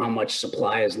know how much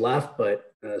supply is left,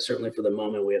 but certainly for the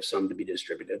moment, we have some to be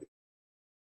distributed.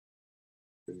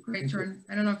 Great, Jordan.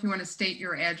 I don't know if you want to state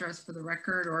your address for the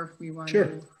record, or if we want Sure.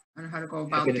 to, I don't know how to go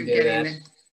about Happy to do getting that. it.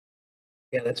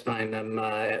 Yeah, that's fine. I'm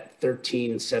at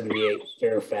 1378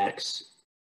 Fairfax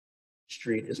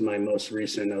Street is my most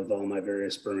recent of all my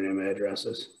various Birmingham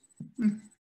addresses.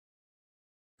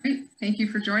 Great. Thank you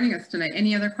for joining us tonight.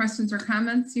 Any other questions or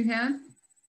comments you had?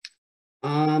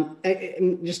 I'm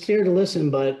just here to listen,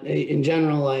 but in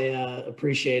general, I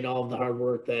appreciate all of the hard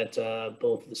work that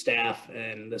both the staff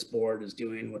and this board is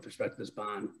doing with respect to this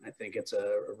bond. I think it's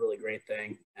a really great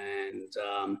thing. And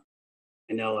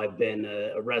I know I've been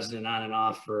a resident on and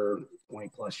off for 20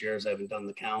 plus years. I haven't done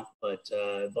the count, but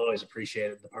I've always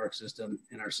appreciated the park system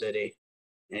in our city.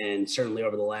 And certainly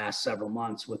over the last several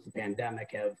months with the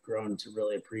pandemic, have grown to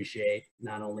really appreciate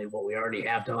not only what we already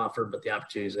have to offer, but the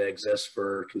opportunities that exist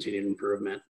for continued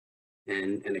improvement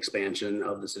and expansion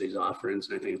of the city's offerings.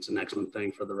 And I think it's an excellent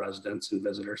thing for the residents and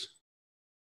visitors.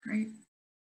 Great.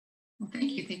 Well,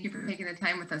 thank you. Thank you for taking the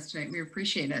time with us tonight. We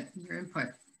appreciate it, your input,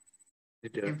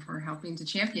 and for helping to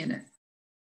champion it.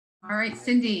 All right,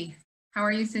 Cindy. How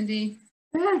are you, Cindy?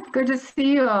 Good to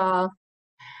see you all.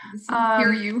 Good to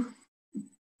hear you.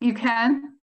 You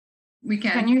can? We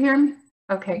can. Can you hear me?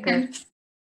 Okay, We good.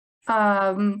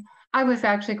 I was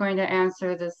actually going to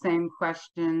answer the same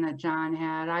question that John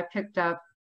had. I picked up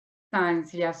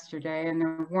signs yesterday and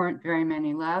there weren't very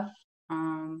many left.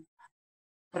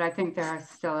 But I think there are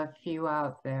still a few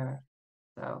out there.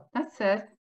 So that's it.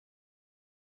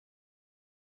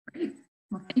 Great.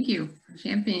 Well, thank you for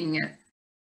championing it.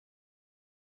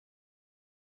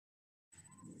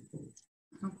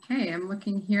 Okay, I'm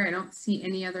looking here. I don't see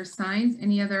any other signs.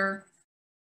 Any other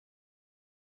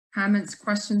comments,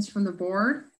 questions from the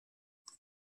board?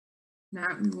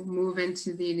 Now we will move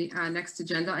into the next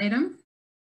agenda item.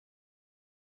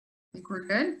 I think we're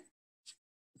good.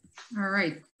 All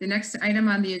right, the next item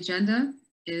on the agenda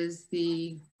is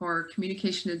for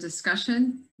communication and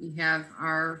discussion. We have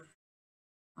our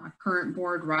current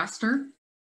board roster.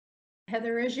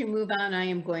 Heather, as you move on, I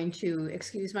am going to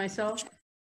excuse myself.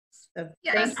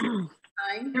 Yes. Thank you.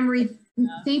 Anne-Marie,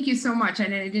 thank you so much.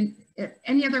 And I didn't,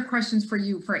 any other questions for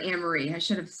you for Anne-Marie? I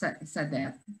should have said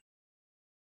that.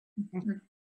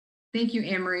 Thank you,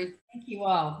 Anne-Marie. Thank you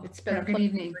all. It's been a good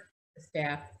evening.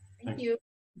 Staff. Thank you.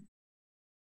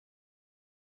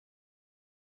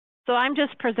 So I'm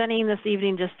just presenting this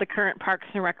evening just the current Parks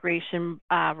and Recreation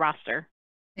roster.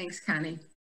 Thanks, Connie.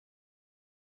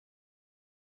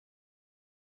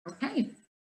 Okay.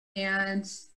 And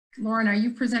Lauren, are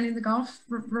you presenting the golf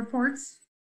reports?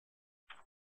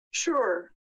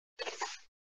 Sure.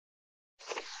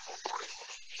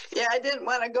 Yeah, I didn't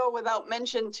want to go without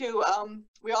mention too.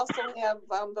 We also have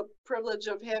the privilege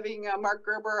of having Mark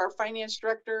Gerber, our finance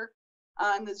director,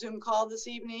 on the Zoom call this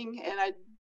evening, and I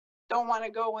don't want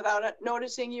to go without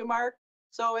noticing you, Mark.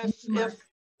 So if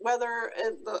whether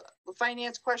the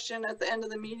finance question at the end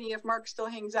of the meeting, if Mark still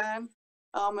hangs on,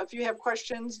 if you have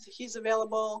questions, he's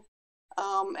available.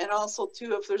 And also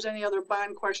too, if there's any other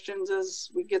bond questions as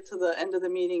we get to the end of the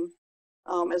meeting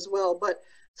as well. But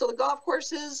so the golf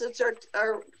courses, it's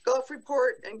our golf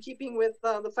report, and keeping with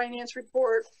the finance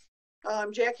report,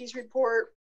 Jackie's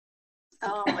report.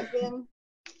 Again,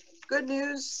 good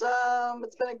news.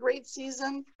 It's been a great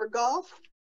season for golf,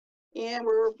 and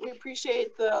we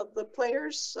appreciate the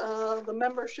players, the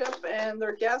membership, and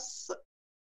their guests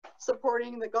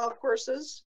supporting the golf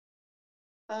courses.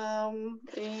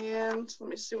 And let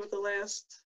me see what the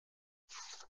last.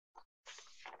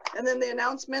 And then the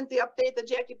announcement, the update that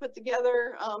Jackie put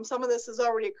together, some of this has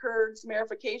already occurred, some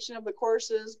verification of the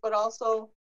courses, but also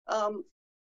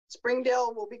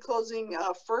Springdale will be closing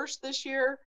first this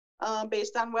year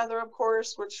based on weather, of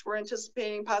course, which we're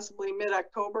anticipating possibly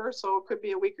mid-October, so it could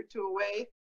be a week or two away.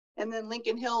 And then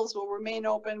Lincoln Hills will remain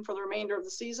open for the remainder of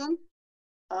the season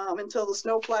until the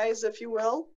snow flies, if you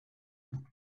will.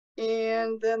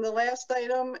 And then the last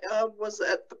item was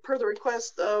per the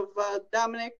request of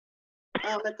Dominic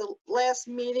at the last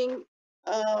meeting,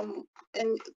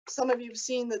 and some of you have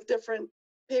seen the different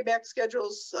payback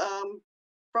schedules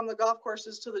from the golf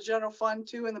courses to the general fund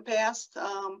too in the past,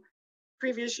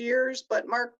 previous years, but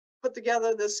Mark put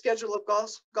together the schedule of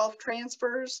golf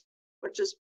transfers, which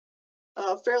is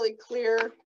fairly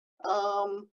clear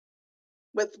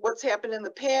with what's happened in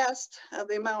the past,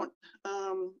 the amount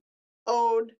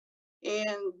owed,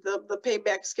 and the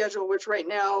payback schedule, which right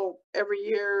now every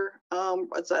year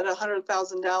it's at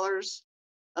 $100,000,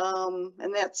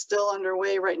 and that's still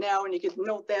underway right now. And you could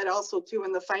note that also too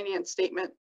in the finance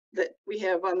statement that we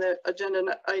have on the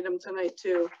agenda item tonight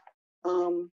too.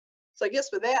 So I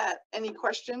guess with that, any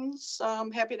questions?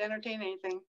 I'm happy to entertain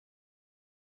anything.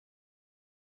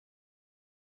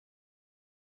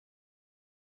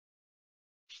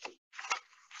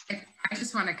 I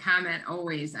just want to comment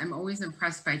always, I'm always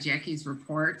impressed by Jackie's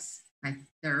reports.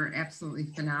 They're absolutely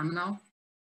phenomenal.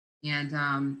 And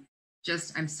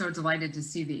I'm so delighted to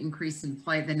see the increase in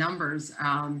play. The numbers,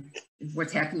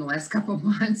 what's happened the last couple of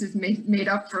months is made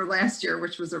up for last year,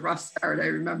 which was a rough start, I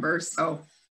remember. So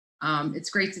it's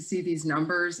great to see these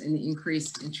numbers and the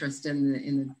increased interest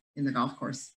in the golf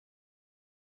course.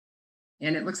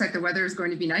 And it looks like the weather is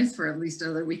going to be nice for at least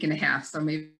another week and a half. So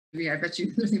maybe I bet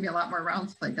you there's gonna be a lot more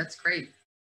rounds played. That's great.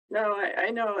 No, I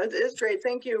know it is great.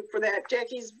 Thank you for that.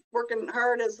 Jackie's working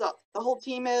hard as the whole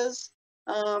team is.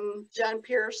 John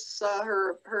Pierce,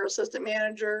 her assistant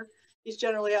manager, he's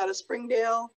generally out of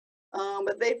Springdale,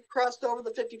 but they've crossed over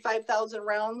the 55,000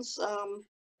 rounds,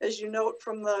 as you note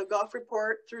from the golf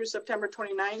report through September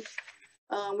 29th,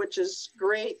 which is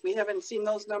great. We haven't seen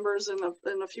those numbers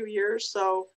in a few years,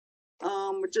 so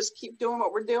we just keep doing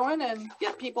what we're doing and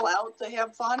get people out to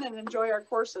have fun and enjoy our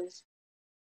courses.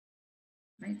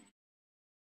 Right.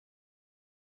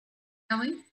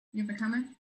 Ellie, you have a comment?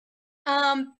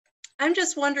 I'm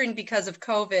just wondering, because of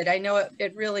COVID, I know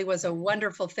it really was a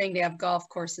wonderful thing to have golf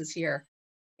courses here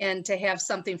and to have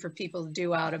something for people to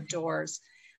do out of doors.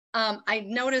 I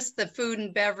noticed the food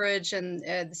and beverage and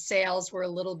the sales were a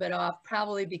little bit off,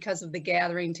 probably because of the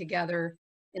gathering together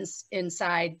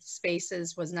inside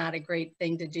spaces was not a great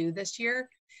thing to do this year.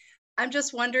 I'm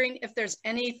just wondering if there's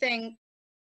anything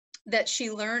that she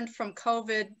learned from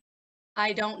COVID.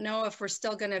 I don't know if we're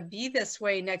still going to be this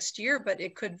way next year, but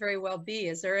it could very well be.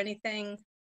 Is there anything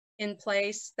in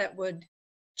place that would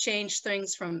change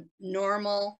things from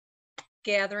normal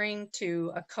gathering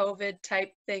to a COVID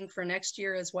type thing for next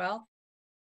year as well?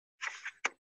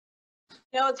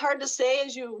 You know, it's hard to say.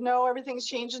 As you know, everything's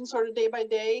changing sort of day by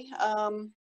day.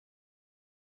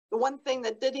 the one thing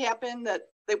that did happen that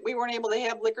we weren't able to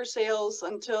have liquor sales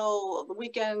until the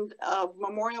weekend of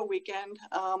Memorial Weekend,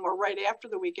 or right after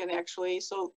the weekend actually.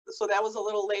 So that was a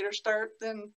little later start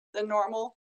than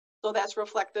normal. So that's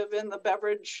reflective in the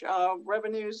beverage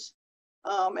revenues,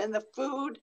 and the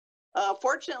food.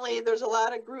 Fortunately, there's a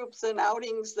lot of groups and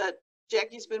outings that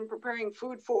Jackie's been preparing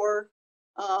food for.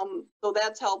 So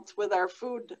that's helped with our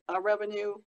food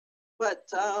revenue. But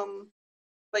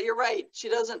you're right,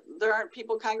 there aren't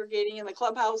people congregating in the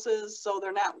clubhouses, so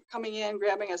they're not coming in,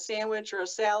 grabbing a sandwich or a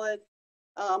salad,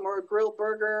 or a grilled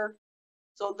burger.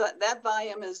 So that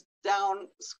volume is down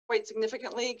quite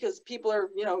significantly because people are,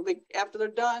 after they're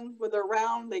done with their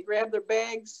round, they grab their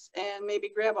bags and maybe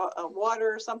grab a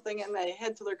water or something and they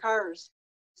head to their cars.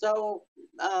 So,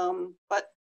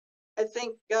 but I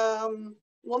think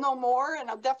we'll know more, and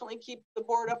I'll definitely keep the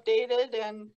board updated,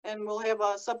 and we'll have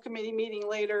a subcommittee meeting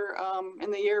later in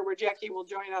the year where Jackie will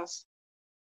join us.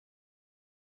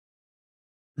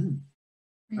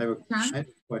 I have a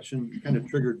question, kind of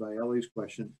triggered by Ellie's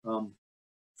question.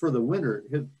 For the winter,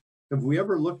 have we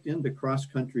ever looked into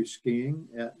cross-country skiing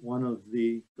at one of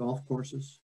the golf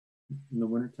courses in the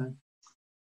wintertime?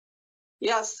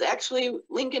 Yes, actually,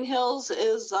 Lincoln Hills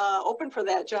is open for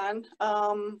that, John.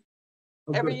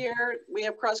 Every year we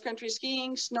have cross-country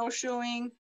skiing,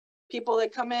 snowshoeing, people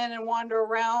that come in and wander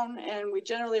around, and we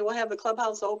generally will have the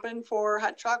clubhouse open for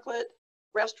hot chocolate,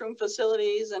 restroom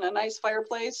facilities, and a nice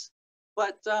fireplace.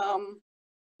 But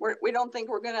we don't think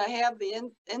we're going to have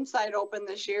the inside open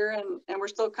this year, and we're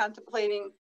still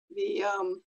contemplating the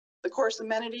course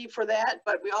amenity for that.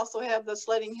 But we also have the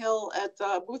sledding hill at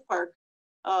Booth Park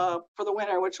for the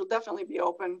winter, which will definitely be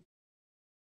open.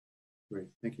 Great,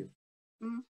 thank you.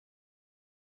 Mm-hmm.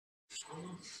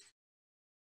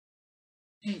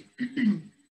 Okay.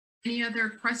 Any other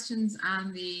questions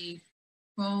on the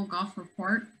full golf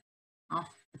report? All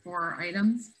 4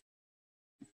 items.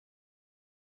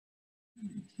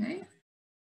 Okay.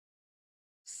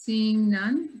 Seeing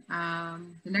none,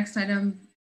 the next item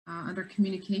under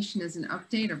communication is an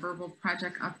update, a verbal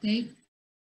project update.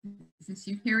 Is this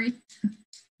you, Carrie?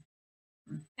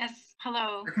 Yes,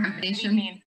 hello. Good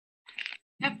evening.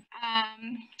 Yep,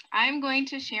 I'm going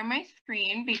to share my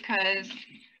screen because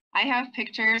I have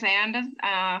pictures and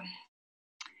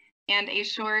a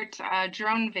short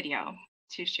drone video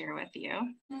to share with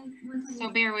you.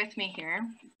 So bear with me here.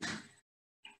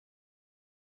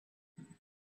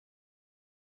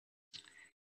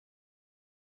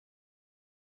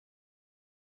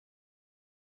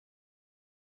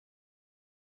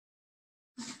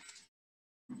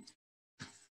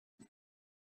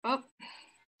 Oh,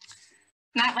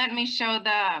 not letting me show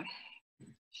I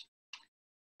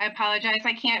apologize,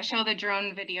 I can't show the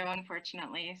drone video,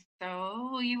 unfortunately.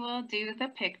 So we will do the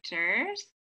pictures.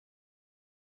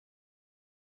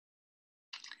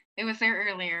 It was there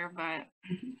earlier, but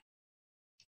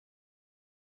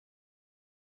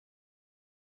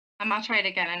I'll try it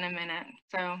again in a minute.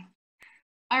 So,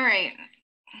 all right.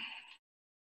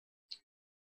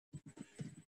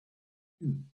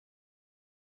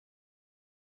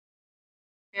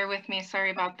 Bear with me,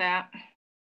 sorry about that.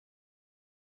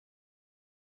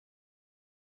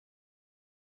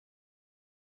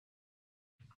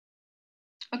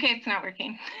 Okay, it's not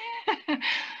working.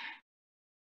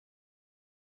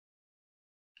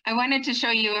 I wanted to show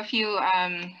you a few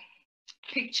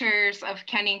pictures of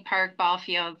Kenning Park ball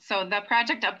fields. So the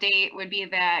project update would be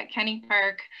that Kenning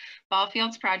Park ball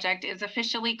fields project is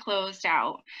officially closed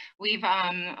out. We've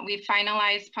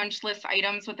finalized punch list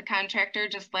items with the contractor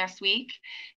just last week,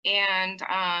 and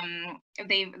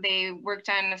they worked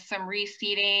on some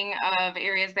reseeding of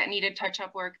areas that needed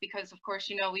touch-up work because, of course,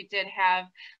 we did have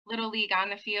Little League on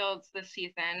the fields this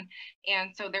season,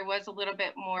 and so there was a little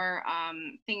bit more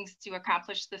things to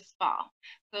accomplish this fall.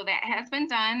 So that has been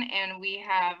done, and we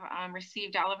have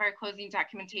received all of our closing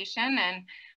documentation, and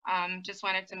just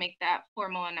wanted to make that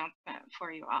formal announcement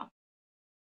for you all.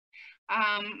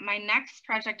 My next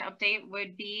project update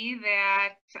would be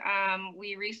that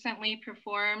we recently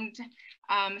performed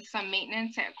some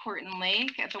maintenance at Corton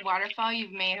Lake at the waterfall. You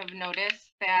may have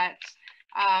noticed that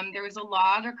there was a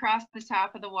log across the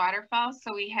top of the waterfall,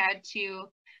 so we had to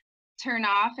turn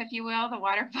off, if you will, the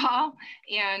waterfall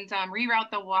and reroute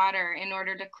the water in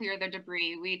order to clear the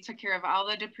debris. We took care of all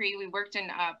the debris. We worked in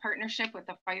partnership with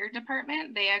the fire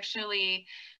department. They actually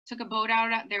took a boat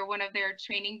out. They're one of their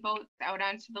training boats out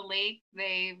onto the lake.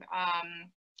 They've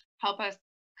helped us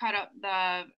cut up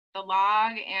the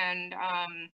log and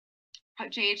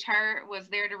J.H. Hart was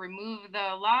there to remove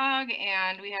the log,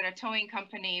 and we had a towing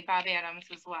company, Bob Adams,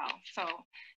 as well. So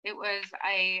it was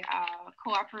a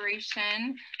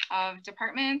cooperation of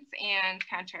departments and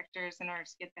contractors in order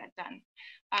to get that done.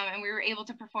 And we were able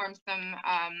to perform some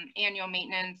annual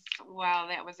maintenance while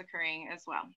that was occurring as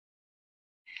well.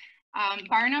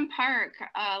 Barnum Park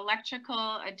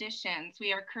electrical additions.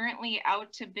 We are currently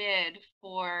out to bid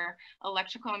for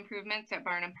electrical improvements at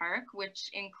Barnum Park, which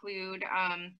include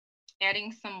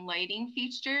adding some lighting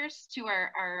features to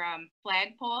our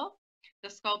flagpole, the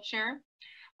sculpture.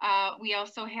 We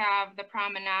also have the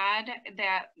promenade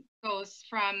that goes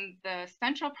from the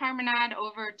central promenade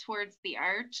over towards the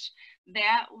arch.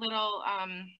 That little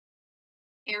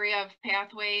area of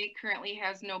pathway currently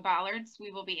has no bollards. We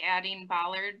will be adding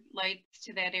bollard lights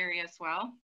to that area as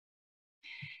well.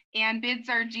 And bids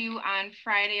are due on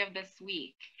Friday of this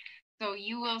week. So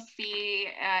you will see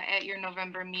at your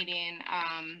November meeting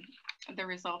the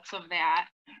results of that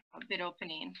bid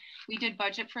opening. We did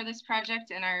budget for this project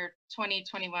in our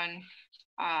 2021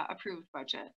 approved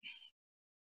budget.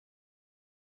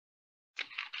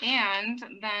 And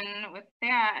then with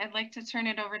that, I'd like to turn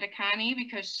it over to Connie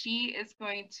because she is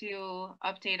going to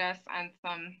update us on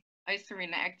some ice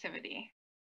arena activity.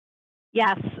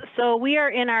 Yes, so we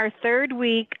are in our third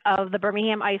week of the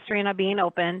Birmingham Ice Arena being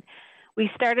open.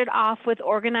 We started off with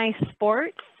organized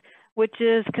sports, which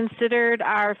is considered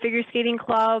our figure skating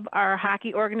club, our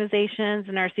hockey organizations,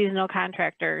 and our seasonal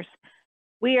contractors.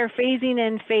 We are phasing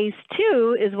in phase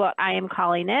 2 is what I am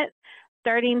calling it.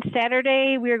 Starting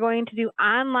Saturday, we are going to do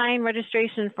online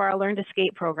registration for our Learn to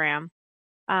Skate program.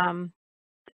 And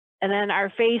then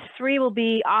our phase 3 will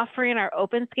be offering our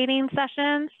open skating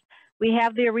sessions. We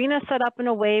have the arena set up in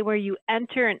a way where you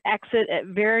enter and exit at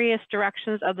various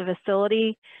directions of the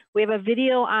facility. We have a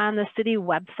video on the city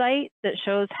website that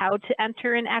shows how to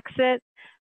enter and exit.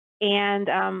 And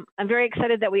I'm very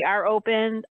excited that we are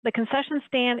open. The concession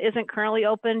stand isn't currently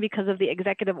open because of the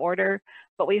executive order,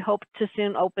 but we hope to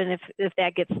soon open if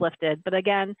that gets lifted. But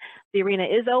again, the arena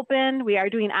is open. We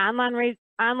are doing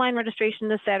online registration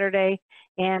this Saturday,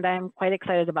 and I'm quite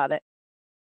excited about it.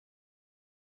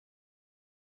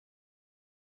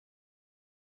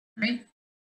 Right.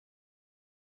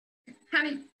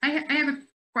 Connie, I have a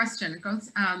question. It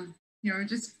goes, you know,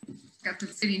 just got the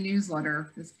city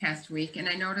newsletter this past week, and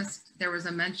I noticed there was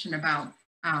a mention about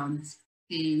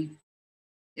the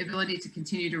ability to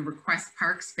continue to request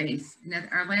park space. And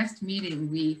at our last meeting,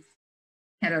 we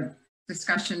had a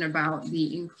discussion about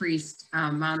the increased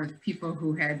amount of people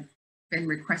who had been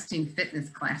requesting fitness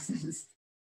classes.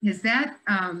 Is that,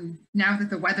 now that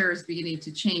the weather is beginning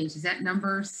to change, is that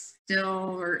number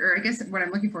still, or I guess what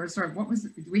I'm looking for is sort of, what was,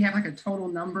 do we have like a total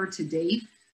number to date?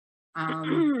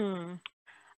 It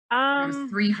was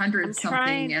 300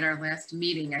 something at our last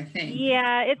meeting, I think.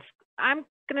 Yeah, I'm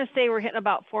gonna say we're hitting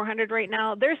about 400 right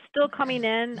now. They're still coming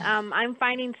in. I'm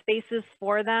finding spaces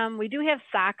for them. We do have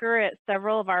soccer at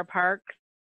several of our parks,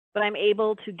 but I'm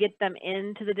able to get them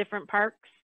into the different parks.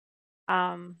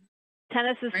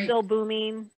 Tennis is still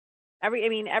booming.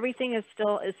 Everything is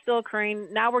still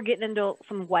occurring. Now we're getting into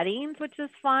some weddings, which is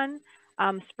fun.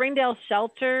 Springdale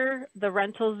Shelter, the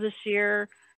rentals this year,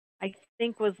 I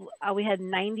think was we had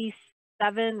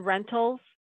 97 rentals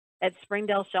at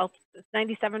Springdale Shelter.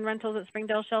 97 rentals at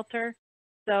Springdale Shelter.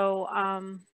 So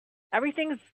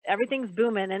everything's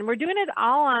booming, and we're doing it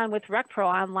all on with RecPro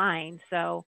online.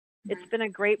 So it's been a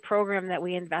great program that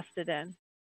we invested in.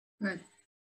 Good.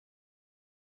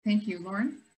 Thank you,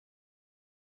 Lauren.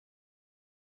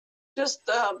 Just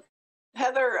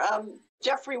Heather,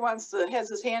 Jeffrey has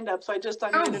his hand up, so I just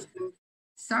unmuted him.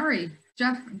 Sorry,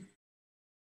 Jeff.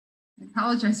 I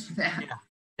apologize for that. Yeah,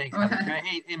 thanks.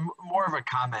 Hey, more of a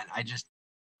comment. I just,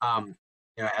 you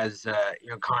know, as you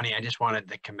know, Connie, I just wanted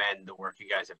to commend the work you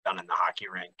guys have done in the hockey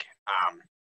rink.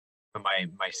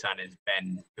 My son has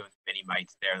been doing mini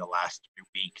mites there the last few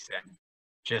weeks, and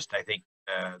just I think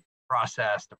the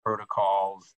process, the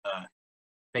protocols, the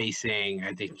spacing,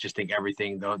 I think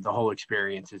everything, the whole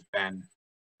experience has been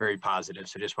very positive.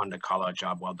 So just wanted to call out,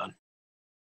 job well done.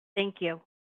 Thank you.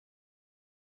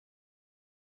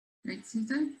 Great,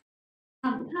 Susan.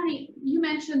 Connie, you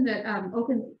mentioned that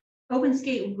Open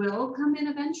Skate will come in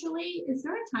eventually. Is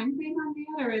there a time frame on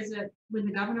that, or is it when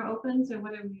the governor opens, or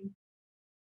whatever?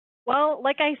 Well,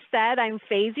 like I said, I'm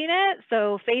phasing it.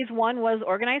 So phase 1 was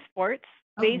organized sports.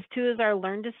 Phase 2 is our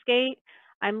Learn to Skate.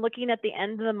 I'm looking at the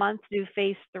end of the month to do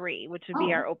phase 3, which would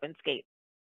be our open skate.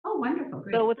 Oh, wonderful.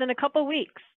 Great. So within a couple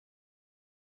weeks.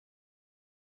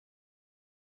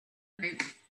 Great.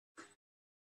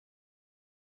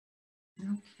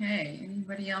 Okay,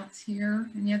 anybody else here?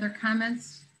 Any other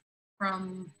comments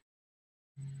from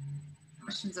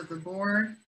Questions of the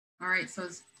board? All right, so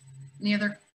is any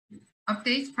other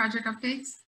updates, project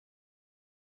updates?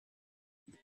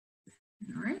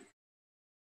 All right.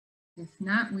 If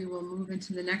not, we will move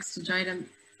into the next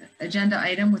agenda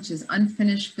item, which is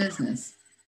unfinished business.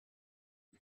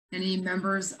 Any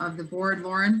members of the board,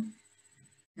 Lauren,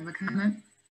 have a comment?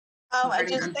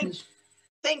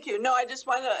 Thank you. No, I just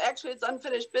wanted to, actually, it's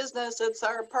unfinished business. It's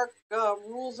our park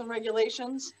rules and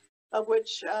regulations, of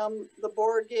which the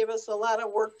board gave us a lot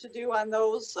of work to do on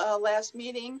those last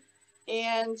meeting.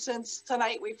 And since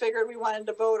tonight we figured we wanted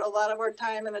to devote a lot of our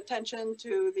time and attention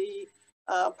to the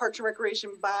Parks and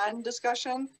Recreation bond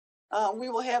discussion, we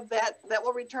will have that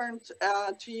will return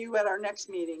to you at our next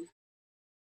meeting.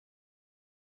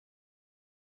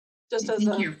 Just as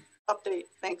an update.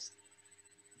 Thanks.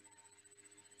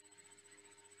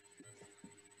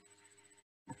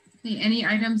 Okay, any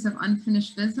items of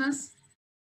unfinished business?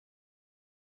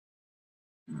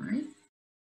 All right.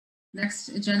 Next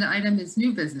agenda item is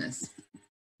new business.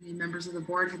 Any members of the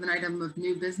board have an item of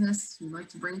new business you'd like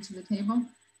to bring to the table?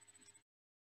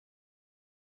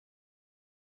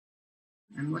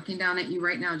 I'm looking down at you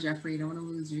right now, Jeffrey. Don't want to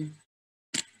lose you.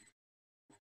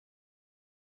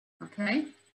 Okay.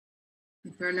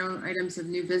 If there are no items of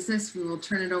new business, we will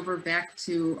turn it over back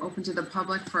to open to the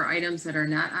public for items that are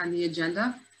not on the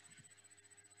agenda.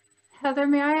 Heather,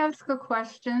 may I ask a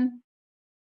question?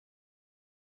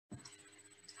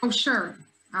 Oh, sure.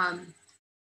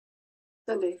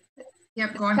 Cindy.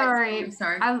 Yep, go ahead. Sorry, I'm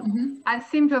sorry. I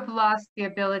seem to have lost the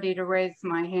ability to raise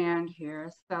my hand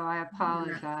here, so I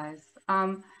apologize.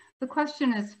 The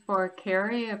question is for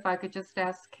Carrie. If I could just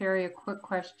ask Carrie a quick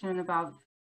question about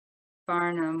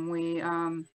Barnum. We,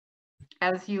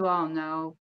 as you all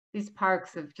know, these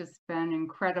parks have just been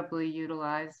incredibly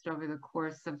utilized over the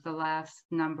course of the last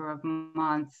number of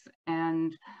months.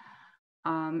 And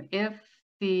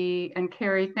and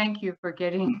Carrie, thank you for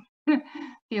getting the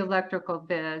electrical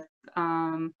bids.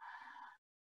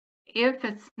 If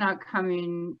it's not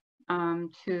coming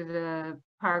to the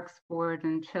Parks Board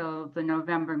until the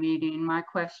November meeting, my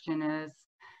question is,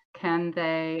 can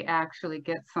they actually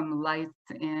get some lights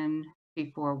in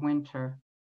before winter?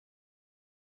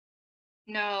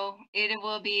 No, it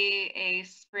will be a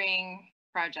spring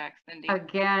project, Cindy.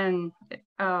 Again,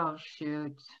 oh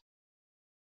shoot.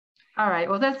 All right,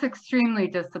 well, that's extremely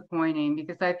disappointing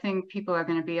because I think people are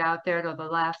going to be out there till the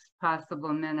last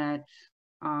possible minute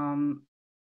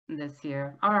this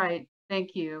year. All right,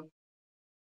 thank you.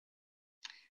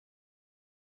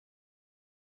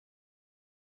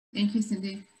 Thank you,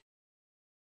 Cindy.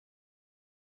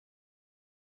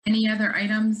 Any other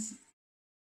items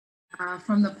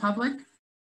from the public?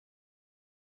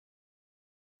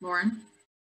 Lauren?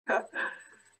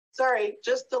 Sorry,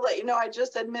 just to let you know, I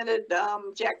just admitted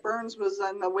Jack Burns was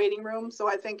in the waiting room, so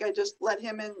I think I just let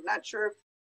him in. Not sure if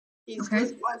he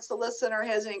wants to listen or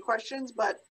has any questions,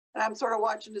 but I'm sort of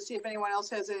watching to see if anyone else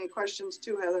has any questions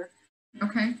too, Heather.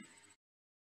 Okay.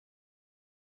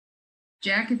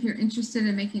 Jack, if you're interested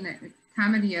in making a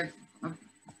comedy of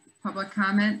public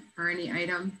comment or any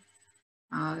item.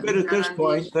 Good at this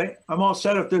point. I'm all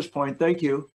set at this point. Thank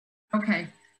you. Okay,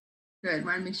 good.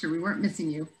 Want to make sure we weren't missing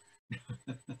you.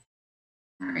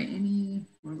 All right,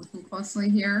 we're looking closely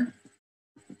here.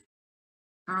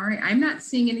 All right, I'm not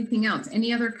seeing anything else.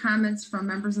 Any other comments from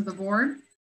members of the board?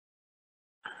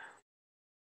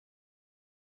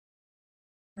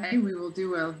 Okay, we will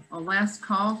do a last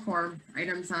call for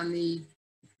items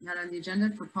not on the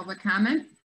agenda for public comment.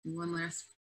 Do one last.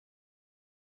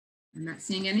 I'm not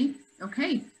seeing any.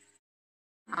 Okay.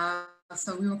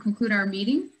 So we will conclude our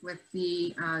meeting with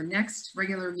the next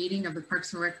regular meeting of the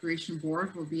Parks and Recreation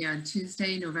Board will be on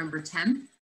Tuesday, November 10th.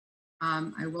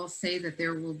 I will say that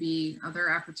there will be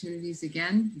other opportunities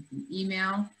again. You can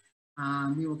email.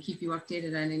 We will keep you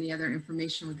updated on any other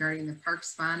information regarding the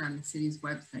Parks Bond on the city's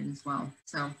website as well.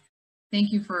 So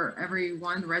thank you for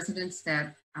everyone, residents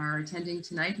that are attending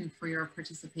tonight and for your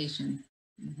participation.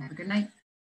 And have a good night.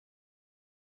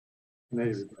 Good night,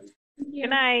 everybody. Good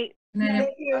night. Good night,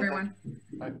 Thank you. everyone.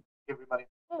 Bye, everybody.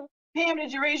 Pam,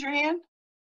 did you raise your hand?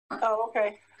 Oh,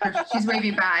 okay. She's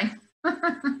waving bye.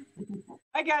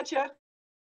 I gotcha.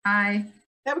 Bye.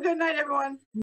 Have a good night, everyone.